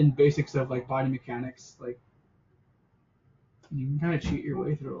that and basics of like body mechanics. Like, you can kind of cheat your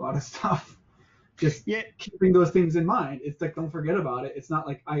way through a lot of stuff. Just keeping those things in mind. It's like, don't forget about it. It's not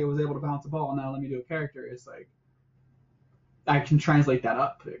like I was able to bounce a ball, now let me do a character. It's like I can translate that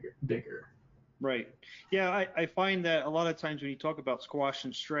up bigger. Right. Yeah, I find that a lot of times when you talk about squash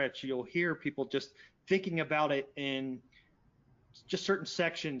and stretch, you'll hear people just thinking about it in just certain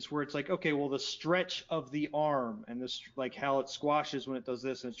sections where it's like, okay, well, the stretch of the arm and this, like how it squashes when it does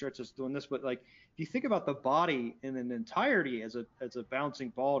this and it stretches doing this. But like, if you think about the body in an entirety as a bouncing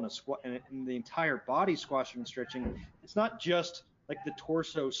ball and the entire body squashing and stretching, it's not just like the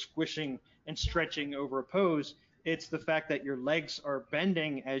torso squishing and stretching over a pose. It's the fact that your legs are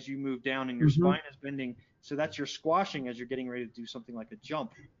bending as you move down and your spine is bending. So that's your squashing as you're getting ready to do something like a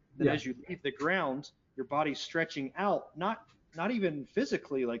jump. Then as you leave the ground, your body's stretching out, not even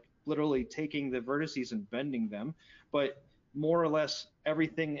physically, like literally taking the vertices and bending them, but more or less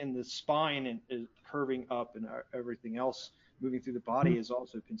everything in the spine and is curving up, and everything else moving through the body is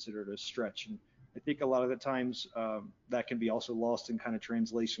also considered a stretch. And I think a lot of the times that can be also lost in kind of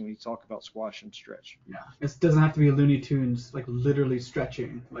translation when you talk about squash and stretch. Yeah, it doesn't have to be a Looney Tunes, like literally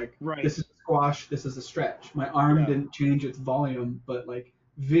stretching. Like, this is a squash, this is a stretch. My arm didn't change its volume, but like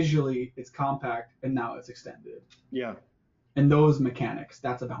visually it's compact and now it's extended. Yeah. And those mechanics,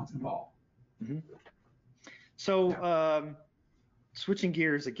 that's a bouncing ball. So switching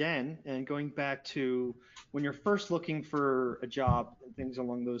gears again and going back to when you're first looking for a job and things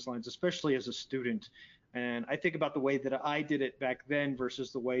along those lines, especially as a student. And I think about the way that I did it back then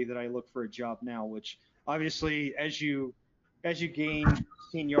versus the way that I look for a job now, which obviously as you gain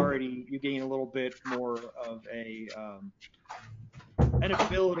seniority, you gain a little bit more of an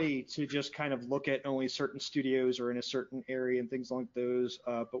ability to just kind of look at only certain studios or in a certain area and things like those.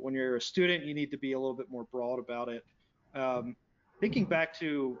 But when you're a student, you need to be a little bit more broad about it. Thinking back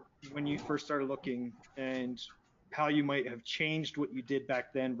to when you first started looking and how you might have changed what you did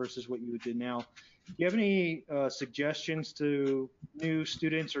back then versus what you did now, do you have any suggestions to new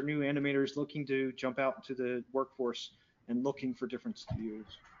students or new animators looking to jump out into the workforce and looking for different studios?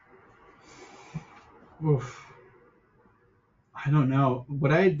 Oof. I don't know.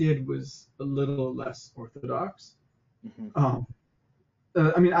 What I did was a little less orthodox.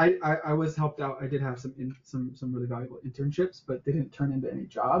 I mean, I was helped out. I did have some really valuable internships, but they didn't turn into any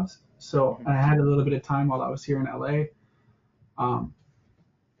jobs. So I had a little bit of time while I was here in LA.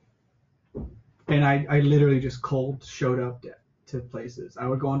 And I literally just cold showed up to places. I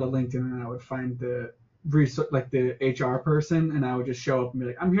would go onto LinkedIn and I would find the HR person, and I would just show up and be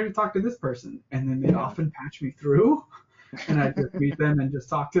like, I'm here to talk to this person. And then they'd often patch me through, and I'd just meet them and just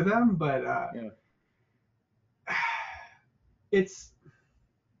talk to them. But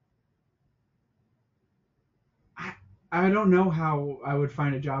I don't know how I would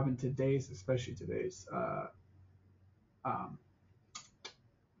find a job in especially today's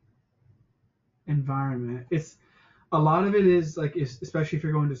environment. It's a lot of it is like, especially if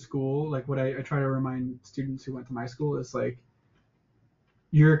you're going to school, like what I try to remind students who went to my school is like,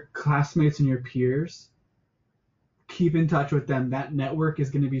 your classmates and your peers, keep in touch with them. That network is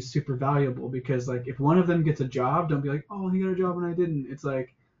going to be super valuable, because like if one of them gets a job, don't be like, oh, he got a job and I didn't. It's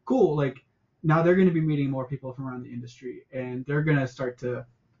like, cool, like now they're going to be meeting more people from around the industry, and they're going to start to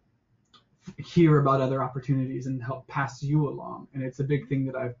hear about other opportunities and help pass you along. And it's a big thing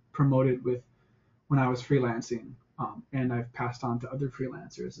that I've promoted with when I was freelancing, and I've passed on to other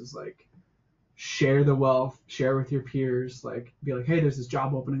freelancers, is like, share the wealth, share with your peers, like be like, hey, there's this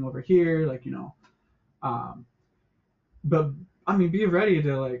job opening over here, like, you know, but I mean, be ready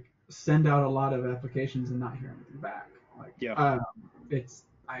to like send out a lot of applications and not hear anything back. Like,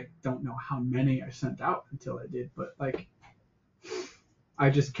 I don't know how many I sent out until I did, but like, I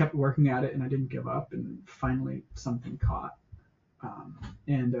just kept working at it and I didn't give up, and finally something caught.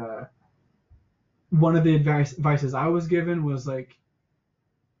 And one of the advices I was given was like,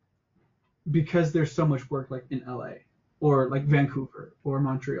 because there's so much work like in LA or like Vancouver or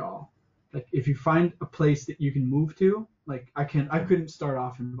Montreal, like if you find a place that you can move to, like I couldn't start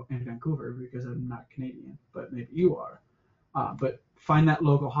off in Vancouver because I'm not Canadian, but maybe you are. But find that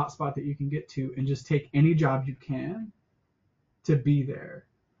local hotspot that you can get to and just take any job you can, to be there.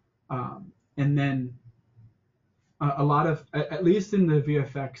 And then a lot of, at least in the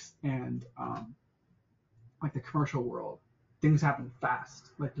VFX and like the commercial world, things happen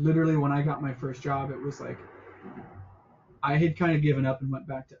fast. Like literally when I got my first job, it was like I had kind of given up and went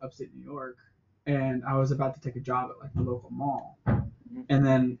back to upstate New York, and I was about to take a job at like the local mall. And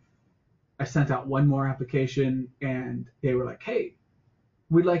then I sent out one more application, and they were like, "Hey,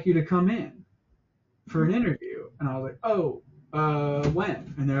 we'd like you to come in for an interview." And I was like, "Oh,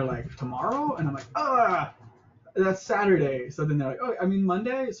 when?" And they're like, "Tomorrow?" And I'm like, that's Saturday." So then they're like, "Oh, I mean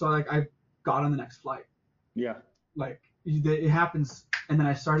Monday." So I got on the next flight. Yeah. Like it happens, and then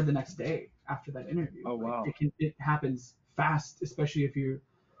I started the next day after that interview. Oh, wow. It happens fast, especially if you're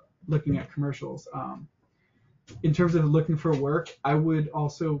looking at commercials. In terms of looking for work, I would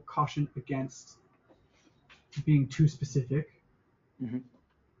also caution against being too specific. Mm-hmm.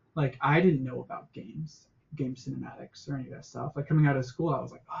 Like I didn't know about game cinematics or any of that stuff. Like coming out of school, I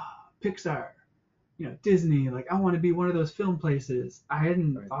was like, Pixar, Disney. Like I want to be one of those film places. I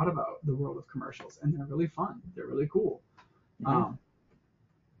hadn't thought about the world of commercials, and they're really fun. They're really cool. Mm-hmm.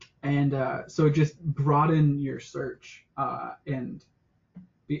 So just broaden your search and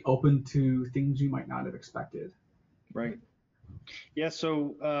be open to things you might not have expected. Right. Yeah.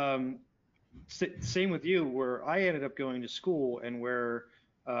 So same with you, where I ended up going to school and where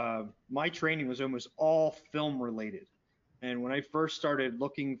my training was almost all film related. And when I first started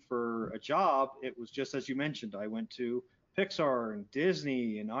looking for a job, it was just as you mentioned. I went to Pixar and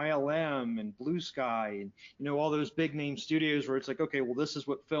Disney and ILM and Blue Sky and all those big name studios where it's like, okay, well, this is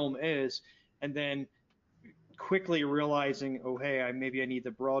what film is. And then quickly realizing, oh, hey, maybe I need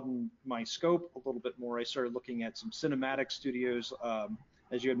to broaden my scope a little bit more. I started looking at some cinematic studios,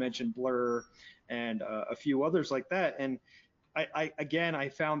 as you had mentioned, Blur and a few others like that. And I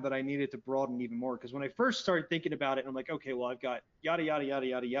found that I needed to broaden even more, because when I first started thinking about it, I'm like, okay, well, I've got yada, yada, yada,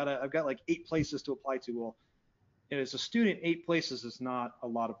 yada, yada. I've got like 8 places to apply to. Well, as a student, 8 places is not a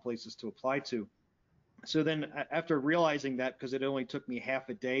lot of places to apply to. So then after realizing that, because it only took me half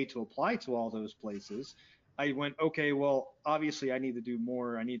a day to apply to all those places, I went, okay, well, obviously I need to do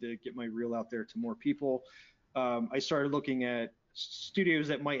more. I need to get my reel out there to more people. I started looking at studios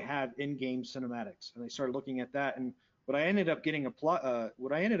that might have in-game cinematics, and I started looking at that. And what I ended up getting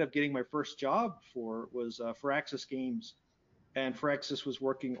my first job for was Firaxis Games, and Firaxis was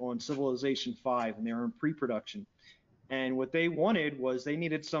working on Civilization V, and they were in pre-production. And what they wanted was they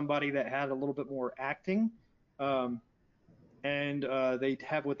needed somebody that had a little bit more acting, and they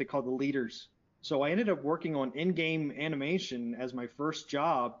have what they call the leaders. So I ended up working on in-game animation as my first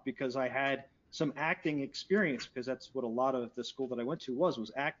job because I had some acting experience, because that's what a lot of the school that I went to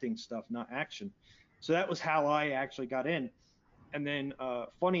was acting stuff, not action. So that was how I actually got in. And then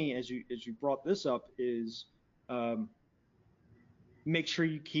funny, as you brought this up, is make sure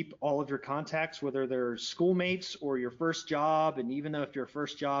you keep all of your contacts, whether they're schoolmates or your first job. And even though if your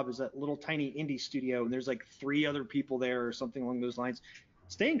first job is that little tiny indie studio and there's like 3 other people there or something along those lines,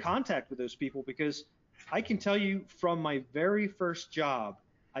 stay in contact with those people, because I can tell you from my very first job,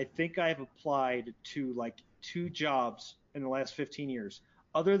 I think I've applied to like 2 jobs in the last 15 years.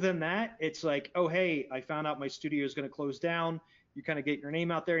 Other than that, it's like, oh, hey, I found out my studio is going to close down. You kind of get your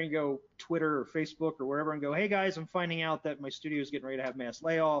name out there and you go Twitter or Facebook or wherever and go, hey, guys, I'm finding out that my studio is getting ready to have mass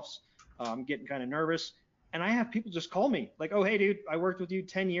layoffs. I'm getting kind of nervous. And I have people just call me like, oh, hey, dude, I worked with you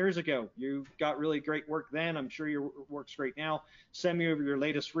 10 years ago. You got really great work then. I'm sure your work's great now. Send me over your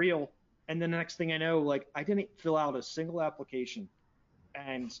latest reel. And then the next thing I know, like, I didn't fill out a single application.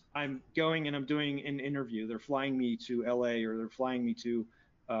 And I'm going and I'm doing an interview. They're flying me to LA, or they're flying me to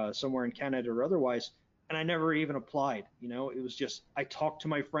somewhere in Canada or otherwise. And I never even applied. It was just, I talked to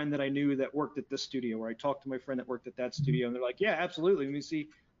my friend that I knew that worked at this studio, or I talked to my friend that worked at that studio, and they're like, yeah, absolutely. Let me see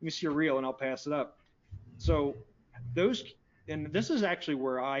your reel and I'll pass it up. So and this is actually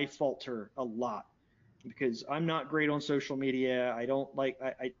where I falter a lot, because I'm not great on social media. I don't like,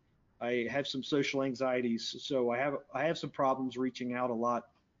 I have some social anxieties. So I have some problems reaching out a lot,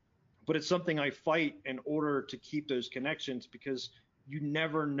 but it's something I fight in order to keep those connections, because you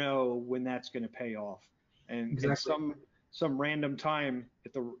never know when that's going to pay off. And Exactly. in some random time,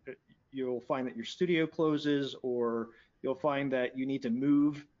 you'll find that your studio closes, or you'll find that you need to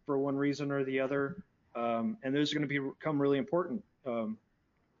move for one reason or the other. And those are going to become really important.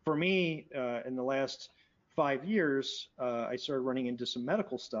 For me, in the last 5 years, I started running into some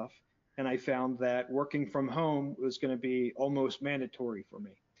medical stuff, and I found that working from home was going to be almost mandatory for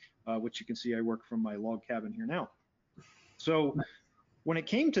me, which you can see I work from my log cabin here now. So when it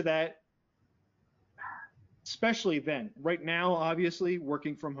came to that, especially then, right now, obviously,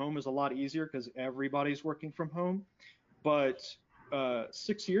 working from home is a lot easier because everybody's working from home. But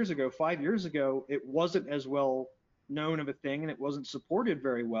 6 years ago, 5 years ago, it wasn't as well known of a thing, and it wasn't supported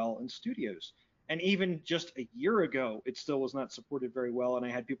very well in studios. And even just a year ago, it still was not supported very well. And I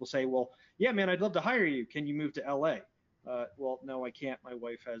had people say, well, yeah, man, I'd love to hire you. Can you move to LA? Well, no, I can't. My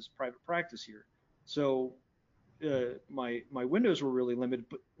wife has private practice here. So my windows were really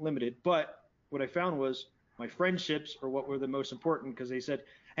limited. But what I found was my friendships are what were the most important, because they said,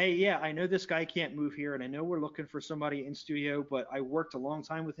 hey, yeah, I know this guy can't move here, and I know we're looking for somebody in studio, but I worked a long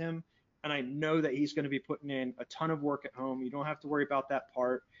time with him, and I know that he's going to be putting in a ton of work at home. You don't have to worry about that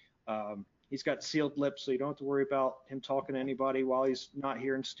part. He's got sealed lips, so you don't have to worry about him talking to anybody while he's not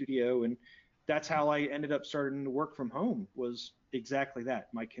here in studio. And that's how I ended up starting to work from home, was exactly that,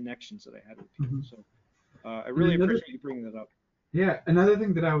 my connections that I had with people. So I really appreciate you bringing that up. Yeah, another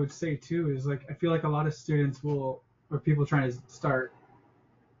thing that I would say too is like I feel like a lot of students will, or people trying to start,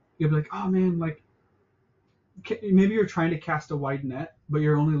 you'll be like, oh man, like maybe you're trying to cast a wide net, but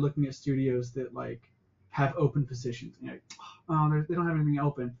you're only looking at studios that like have open positions. And you're like, oh, they don't have anything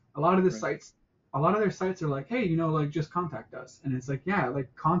open. A lot of the sites, a lot of their sites are like, hey, like just contact us, and it's like, yeah,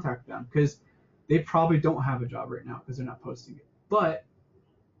 like contact them, because they probably don't have a job right now because they're not posting it. But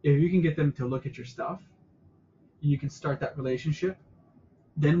if you can get them to look at your stuff, you can start that relationship.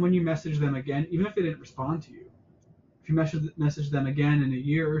 Then when you message them again, even if they didn't respond to you, if you message them again in a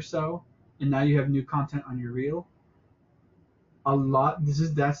year or so, and now you have new content on your reel,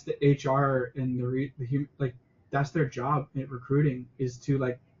 that's the HR and the human, like that's their job in recruiting, is to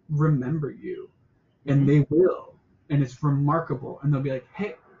like remember you, and they will, and it's remarkable, and they'll be like,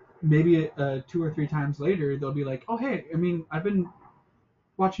 hey, maybe 2 or 3 times later they'll be like, oh hey, I mean, I've been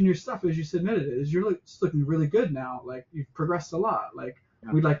watching your stuff as you submitted it. It's looking really good now. Like you've progressed a lot. Like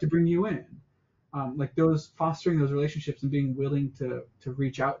we'd like to bring you in. Like fostering those relationships and being willing to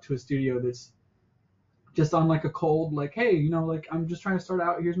reach out to a studio that's just on like a cold, like, hey, like I'm just trying to start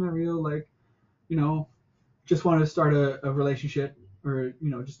out. Here's my reel, like, just wanted to start a relationship, or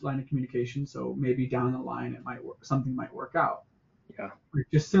just line of communication. So maybe down the line it might work. Something might work out. Yeah. Or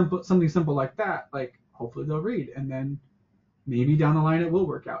just something simple like that. Like hopefully they'll read, and then maybe down the line it will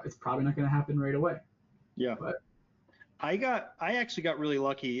work out. It's probably not going to happen right away. Yeah. But I actually got really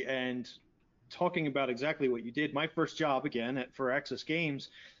lucky, and talking about exactly what you did, my first job again for Access Games,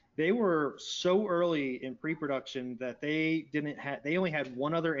 they were so early in pre-production that they only had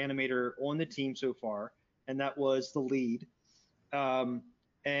one other animator on the team so far, and that was the lead.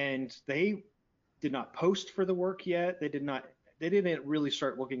 And they did not post for the work yet. They didn't really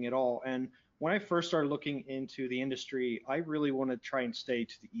start looking at all. And when I first started looking into the industry, I really wanted to try and stay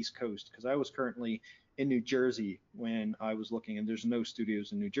to the East Coast, because I was currently in New Jersey when I was looking, and there's no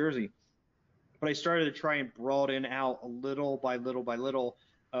studios in New Jersey. But I started to try and broaden out a little by little by little,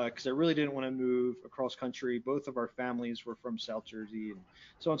 because I really didn't want to move across country. Both of our families were from South Jersey and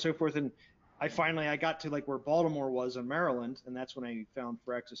so on and so forth. And I got to like where Baltimore was in Maryland, and that's when I found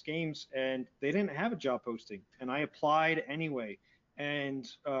Firaxis Games, and they didn't have a job posting, and I applied anyway. And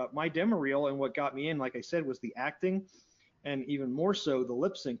my demo reel, and what got me in, like I said, was the acting, and even more so the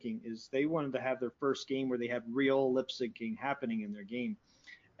lip syncing. Is they wanted to have their first game where they had real lip syncing happening in their game.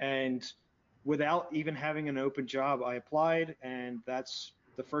 And without even having an open job, I applied, and that's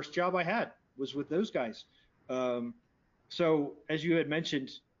the first job I had, was with those guys. So as you had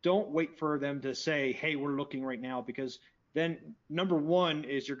mentioned, don't wait for them to say, hey, we're looking right now, because then number one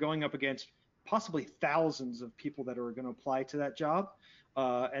is you're going up against possibly thousands of people that are going to apply to that job.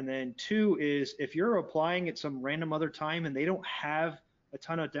 And then two is, if you're applying at some random other time and they don't have a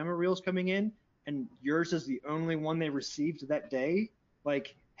ton of demo reels coming in, and yours is the only one they received that day,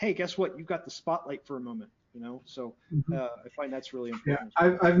 like, hey, guess what? You've got the spotlight for a moment, So I find that's really important.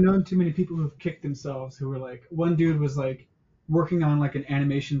 Yeah, I've known too many people who've kicked themselves, who were like, one dude was like working on like an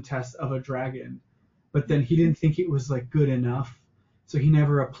animation test of a dragon, but then he didn't think it was like good enough, so he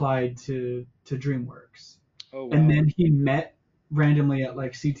never applied to DreamWorks. Oh, wow. And then he met randomly at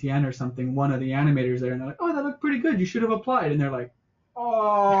like CTN or something, one of the animators there, and they're like, oh, that looked pretty good, you should have applied. And they're like,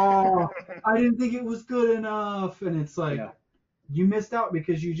 oh, I didn't think it was good enough. And it's like, you missed out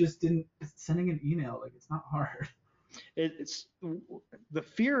because you just didn't. Sending an email, like, it's not hard. It's the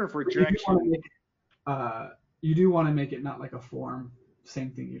fear of rejection. You do want to make it not like a form,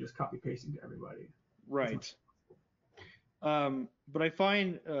 same thing, you're just copy pasting to everybody. Right. But I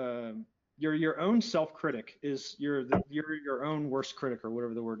find you're your own self-critic, is you're your own worst critic, or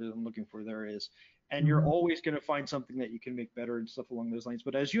whatever the word I'm looking for there is. And you're always going to find something that you can make better and stuff along those lines.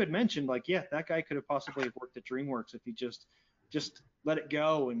 But as you had mentioned, like, yeah, that guy could have possibly have worked at DreamWorks if he just just let it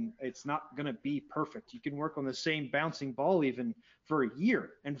go, and it's not going to be perfect. You can work on the same bouncing ball even for a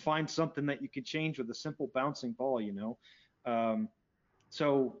year and find something that you can change with a simple bouncing ball,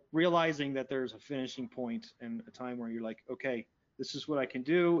 so realizing that there's a finishing point and a time where you're like, okay, this is what I can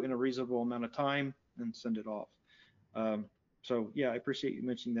do in a reasonable amount of time, and send it off. So yeah, I appreciate you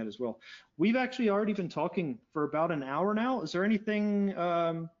mentioning that as well. We've actually already been talking for about an hour now. Is there anything,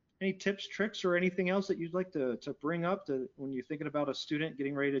 any tips, tricks, or anything else that you'd like to bring up when you're thinking about a student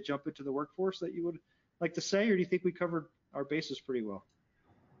getting ready to jump into the workforce that you would like to say, or do you think we covered our bases pretty well?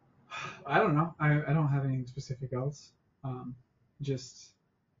 I don't know. I don't have anything specific else. Just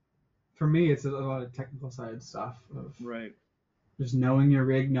for me, it's a lot of technical side stuff of right. Just knowing your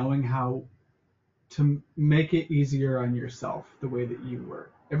rig, knowing how to make it easier on yourself the way that you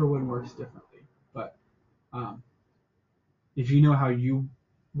work. Everyone works differently, but if you know how you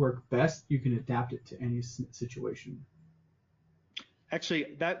work best, you can adapt it to any situation.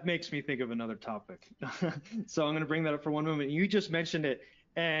 Actually, that makes me think of another topic. So I'm going to bring that up for one moment. You just mentioned it,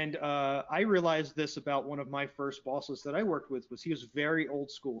 and I realized this about one of my first bosses that I worked with. Was he was very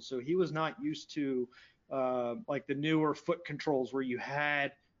old school, so he was not used to like the newer foot controls where you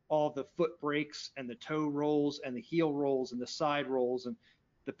had all the foot brakes and the toe rolls and the heel rolls and the side rolls and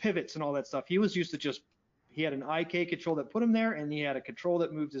the pivots and all that stuff. He was used to he had an IK control that put him there, and he had a control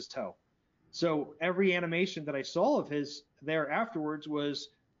that moved his toe. So every animation that I saw of his there afterwards was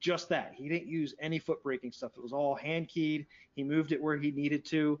just that. He didn't use any foot braking stuff. It was all hand keyed. He moved it where he needed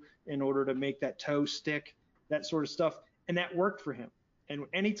to in order to make that toe stick, that sort of stuff. And that worked for him. And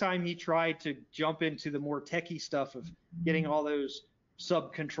anytime he tried to jump into the more techie stuff of getting all those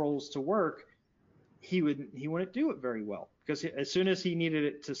sub controls to work, he wouldn't do it very well, because as soon as he needed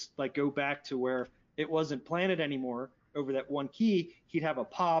it to like go back to where it wasn't planted anymore over that one key, he'd have a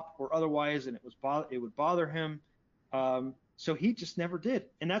pop or otherwise, and it would bother him. So he just never did,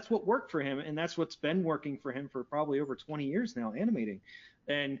 and that's what worked for him, and that's what's been working for him for probably over 20 years now, animating.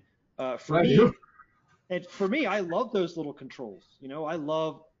 And for me, I love those little controls. I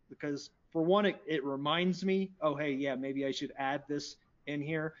love, because for one, it reminds me, oh hey, yeah, maybe I should add this in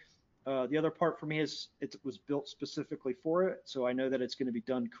here. The other part for me is it was built specifically for it, so I know that it's going to be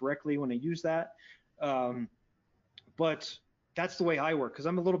done correctly when I use that. But that's the way I work, because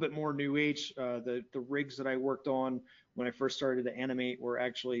I'm a little bit more new age. The rigs that I worked on when I first started to animate were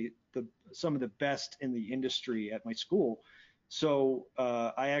actually some of the best in the industry at my school. So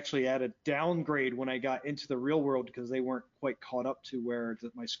I actually had a downgrade when I got into the real world, because they weren't quite caught up to where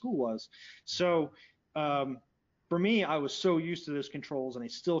my school was. So for me, I was so used to those controls, and I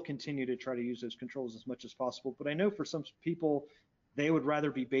still continue to try to use those controls as much as possible. But I know for some people, they would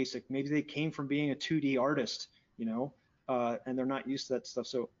rather be basic. Maybe they came from being a 2D artist, and they're not used to that stuff.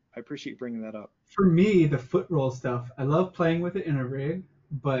 So I appreciate you bringing that up. For me, the foot roll stuff, I love playing with it in a rig,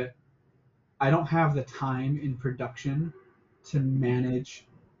 but I don't have the time in production to manage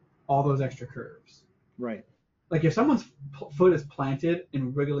all those extra curves. Right. Like if someone's foot is planted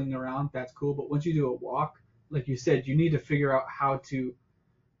and wiggling around, that's cool. But once you do a walk, like you said, you need to figure out how to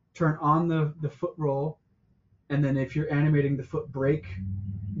turn on the foot roll, and then if you're animating the foot brake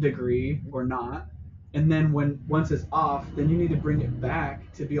degree or not, and then once it's off, then you need to bring it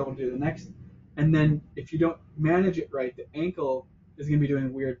back to be able to do the next. And then if you don't manage it right, the ankle is going to be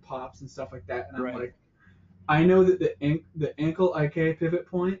doing weird pops and stuff like that. And I'm like, I know that the ankle IK pivot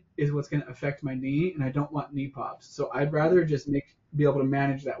point is what's going to affect my knee, and I don't want knee pops. So I'd rather just be able to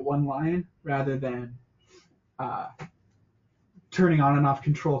manage that one line rather than turning on and off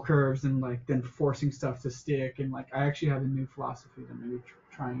control curves and then forcing stuff to stick. And I actually have a new philosophy that maybe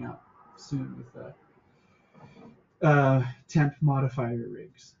trying out soon with temp modifier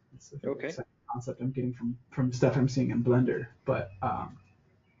rigs. It's a very exciting concept I'm getting from stuff I'm seeing in Blender, but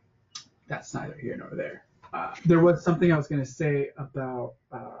that's neither here nor there. There was something I was going to say about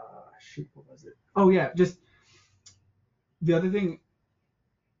what was it? Oh yeah, just the other thing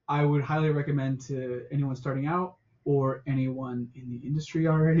I would highly recommend to anyone starting out or anyone in the industry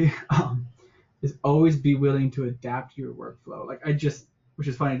already is always be willing to adapt your workflow. Which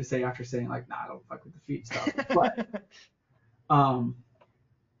is funny to say after saying nah, I don't fuck with the feet stuff. But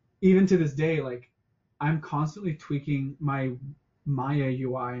even to this day, I'm constantly tweaking my Maya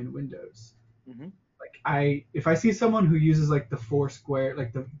UI in Windows. Mm-hmm. If I see someone who uses the 4 square,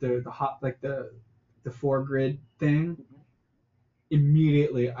 the 4 grid thing, mm-hmm.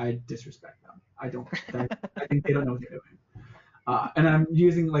 immediately I disrespect them. I think they don't know what they're doing. And I'm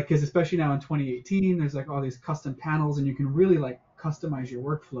using because especially now in 2018, there's all these custom panels, and you can really customize your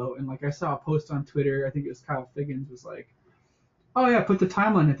workflow. And I saw a post on Twitter, I think it was Kyle Figgins, was oh yeah, put the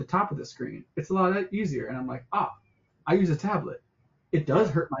timeline at the top of the screen. It's a lot easier. And I'm I use a tablet. It does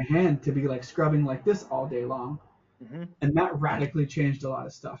hurt my hand to be like scrubbing like this all day long. Mm-hmm. And that radically changed a lot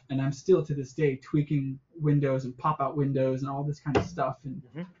of stuff. And I'm still to this day tweaking windows and pop-out windows and all this kind of stuff.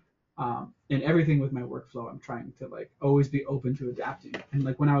 And everything with my workflow, I'm trying to like always be open to adapting. And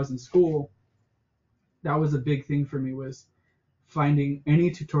like when I was in school, that was a big thing for me, was finding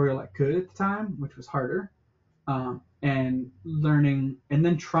any tutorial I could at the time, which was harder, and learning and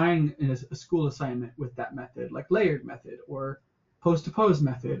then trying a school assignment with that method, like layered method or pose to pose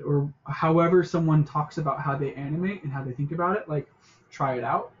method, or however someone talks about how they animate and how they think about it, like try it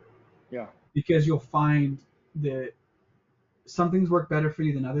out. Yeah. Because you'll find that some things work better for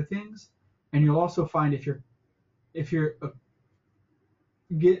you than other things. And you'll also find if you're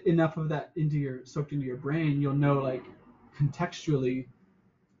get enough of that soaked into your brain, you'll know like contextually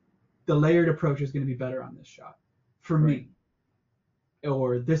the layered approach is going to be better on this shot for me,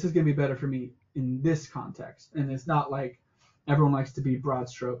 or this is going to be better for me in this context. And it's not like everyone likes to be broad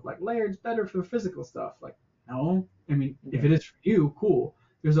stroke, like layered's better for physical stuff. Like, no, I mean, if it is for you, cool.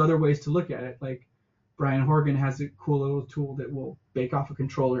 There's other ways to look at it. Like Brian Horgan has a cool little tool that will bake off a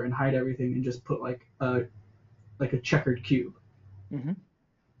controller and hide everything and just put like a checkered cube,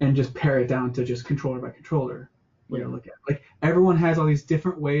 and just pare it down to just controller by controller way to look at it. Like everyone has all these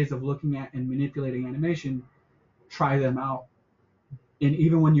different ways of looking at and manipulating animation. Try them out. And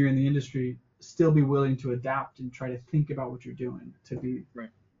even when you're in the industry, still be willing to adapt and try to think about what you're doing to be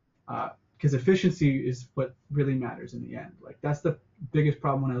because efficiency is what really matters in the end. Like that's the biggest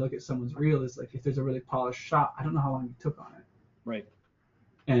problem when I look at someone's reel, is like if there's a really polished shot, I don't know how long you took on it. Right.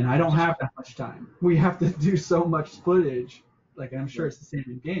 And I don't have that much time. We have to do so much footage. Like, and I'm sure it's the same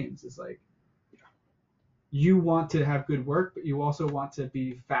in games. It's like you want to have good work, but you also want to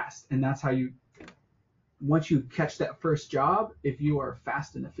be fast. And that's how you, once you catch that first job, if you are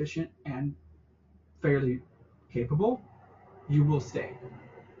fast and efficient and fairly capable, you will stay.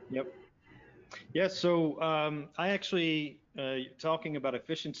 Yep. Yeah. So I actually, talking about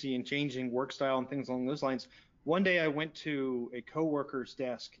efficiency and changing work style and things along those lines, one day I went to a coworker's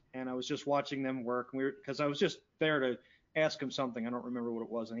desk and I was just watching them work, because I was just there to ask him something. I don't remember what it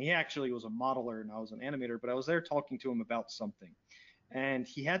was. And he actually was a modeler and I was an animator, but I was there talking to him about something. And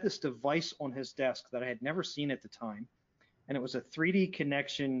he had this device on his desk that I had never seen at the time. And it was a 3D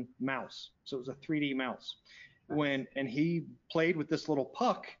connection mouse. So it was a 3D mouse. And he played with this little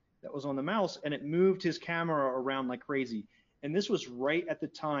puck that was on the mouse, and it moved his camera around like crazy. And this was right at the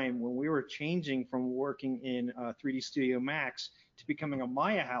time when we were changing from working in 3D Studio Max to becoming a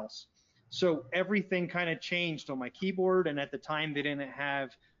Maya house. So everything kind of changed on my keyboard. And at the time, they didn't have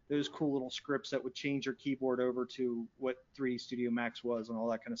those cool little scripts that would change your keyboard over to what 3D Studio Max was and all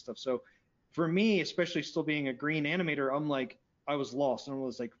that kind of stuff. So for me, especially still being a green animator, I'm like, I was lost and I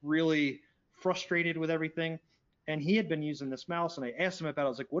was like really frustrated with everything. And he had been using this mouse, and I asked him about it. I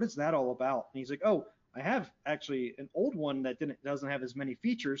was like, what is that all about? And he's like, oh, I have actually an old one that doesn't have as many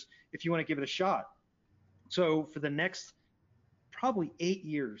features if you want to give it a shot. So for the next probably 8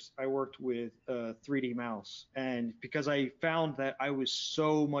 years, I worked with a 3D mouse. And because I found that I was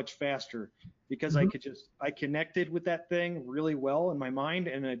so much faster, because I connected with that thing really well in my mind,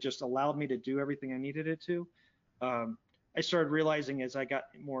 and it just allowed me to do everything I needed it to. I started realizing as I got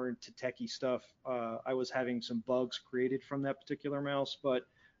more into techie stuff, I was having some bugs created from that particular mouse. But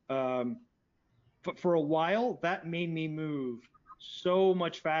for a while, that made me move so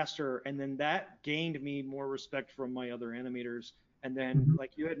much faster. And then that gained me more respect from my other animators. And then,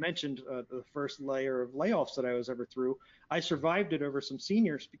 like you had mentioned, the first layer of layoffs that I was ever through, I survived it over some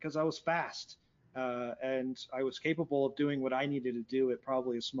seniors because I was fast. And I was capable of doing what I needed to do at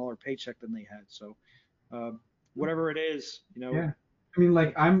probably a smaller paycheck than they had. So whatever it is, you know. Yeah. I mean,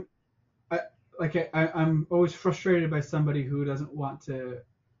 like I'm always frustrated by somebody who doesn't want to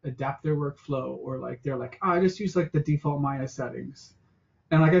adapt their workflow, or like they're like, I just use like the default Maya settings.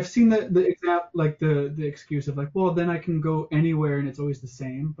 And like I've seen the excuse of like, well, then I can go anywhere and it's always the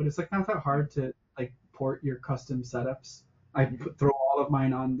same. But it's like not that hard to like port your custom setups. I throw all of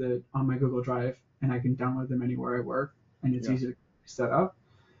mine on my Google Drive, and I can download them anywhere I work, and it's easy to set up.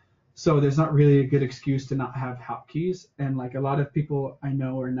 So there's not really a good excuse to not have hotkeys. And like a lot of people I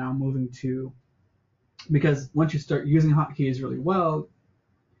know are now moving to, because once you start using hotkeys really well,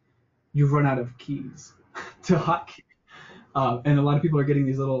 you run out of keys to hotkey. And a lot of people are getting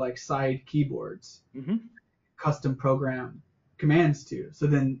these little like side keyboards, custom program commands to. So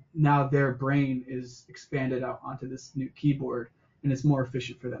then now their brain is expanded out onto this new keyboard, and it's more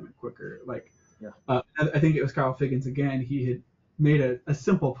efficient for them and quicker. Like, I think it was Carl Figgins again. He had made a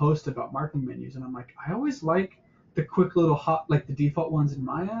simple post about marking menus, and I'm like, I always like the quick little like the default ones in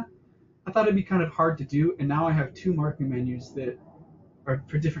Maya, I thought it'd be kind of hard to do, and now I have 2 marketing menus that are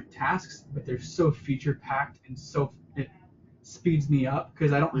for different tasks, but they're so feature packed and so it speeds me up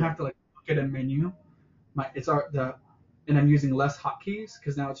because I don't have to like look at a menu. And I'm using less hotkeys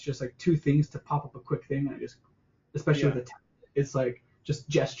because now it's just like 2 things to pop up a quick thing, and I just, especially with the tablet, it's like just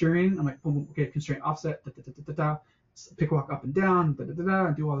gesturing. I'm like, boom, okay, constraint offset, pick walk up and down,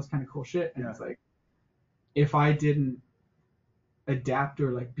 and do all this kind of cool shit. And it's like, if I didn't adapt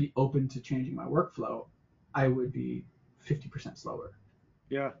or like be open to changing my workflow, I would be 50% slower.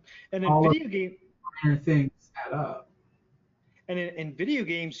 Yeah, and in video game things add up. And in video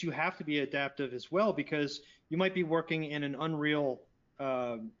games, you have to be adaptive as well, because you might be working in an Unreal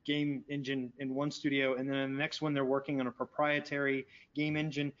game engine in one studio, and then in the next one they're working on a proprietary game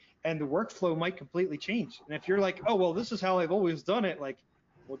engine, and the workflow might completely change. And if you're like, oh, well, this is how I've always done it, like,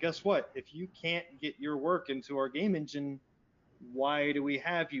 well, guess what? If you can't get your work into our game engine, why do we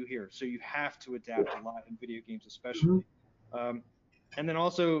have you here? So you have to adapt a lot in video games, especially. And then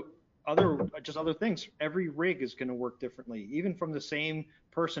also other things. Every rig is going to work differently. Even from the same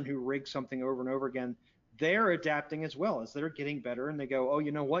person who rigs something over and over again, they're adapting as well as they're getting better, and they go, oh,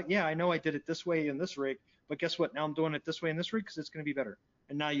 you know what? Yeah, I know I did it this way in this rig, but guess what? Now I'm doing it this way in this rig because it's going to be better.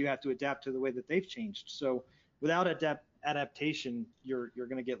 And now you have to adapt to the way that they've changed. So without adaptation, you're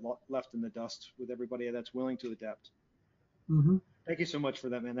going to get left in the dust with everybody that's willing to adapt. Thank you so much for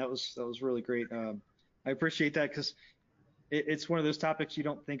that, man. That was really great. I appreciate that, because it's one of those topics you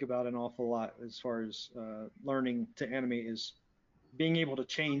don't think about an awful lot as far as learning to animate, is being able to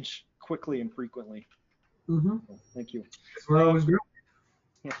change quickly and frequently. So, thank you. We're always growing.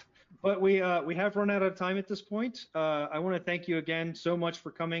 Yeah, but we have run out of time at this point. I want to thank you again so much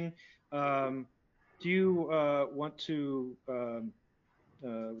for coming. Do you want to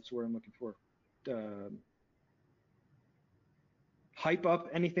what's the word I'm looking for? Hype up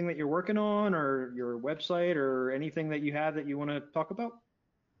anything that you're working on, or your website, or anything that you have that you want to talk about?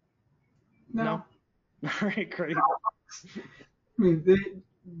 No? All right, great. I mean,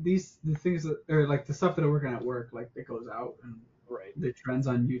 the things that are like the stuff that I'm working at work, like it goes out and the trends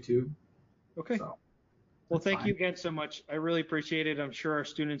on YouTube. Okay. So, well, thank you again so much. I really appreciate it. I'm sure our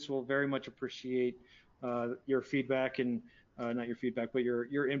students will very much appreciate your feedback, and not your feedback, but your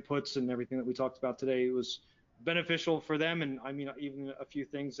inputs and everything that we talked about today. It was beneficial for them, and I mean, even a few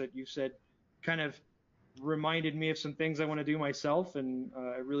things that you said kind of reminded me of some things I want to do myself, and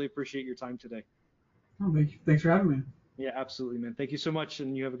I really appreciate your time today. Oh, thank you. Thanks for having me. Yeah, absolutely, man. Thank you so much,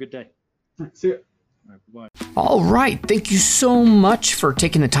 and you have a good day. See you. All right, bye-bye. All right, thank you so much for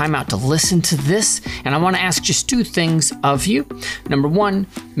taking the time out to listen to this. And I want to ask just 2 things of you. Number 1,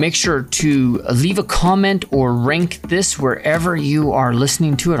 make sure to leave a comment or rank this wherever you are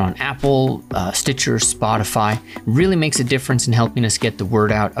listening to it, on Apple, Stitcher, Spotify. It really makes a difference in helping us get the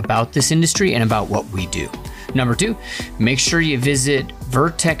word out about this industry and about what we do. Number 2, make sure you visit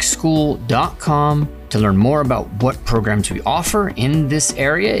vertexschool.com to learn more about what programs we offer in this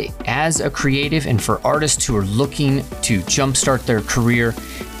area as a creative, and for artists who are looking to jumpstart their career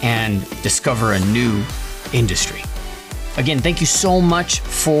and discover a new industry. Again, thank you so much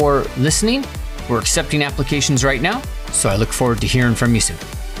for listening. We're accepting applications right now, so I look forward to hearing from you soon.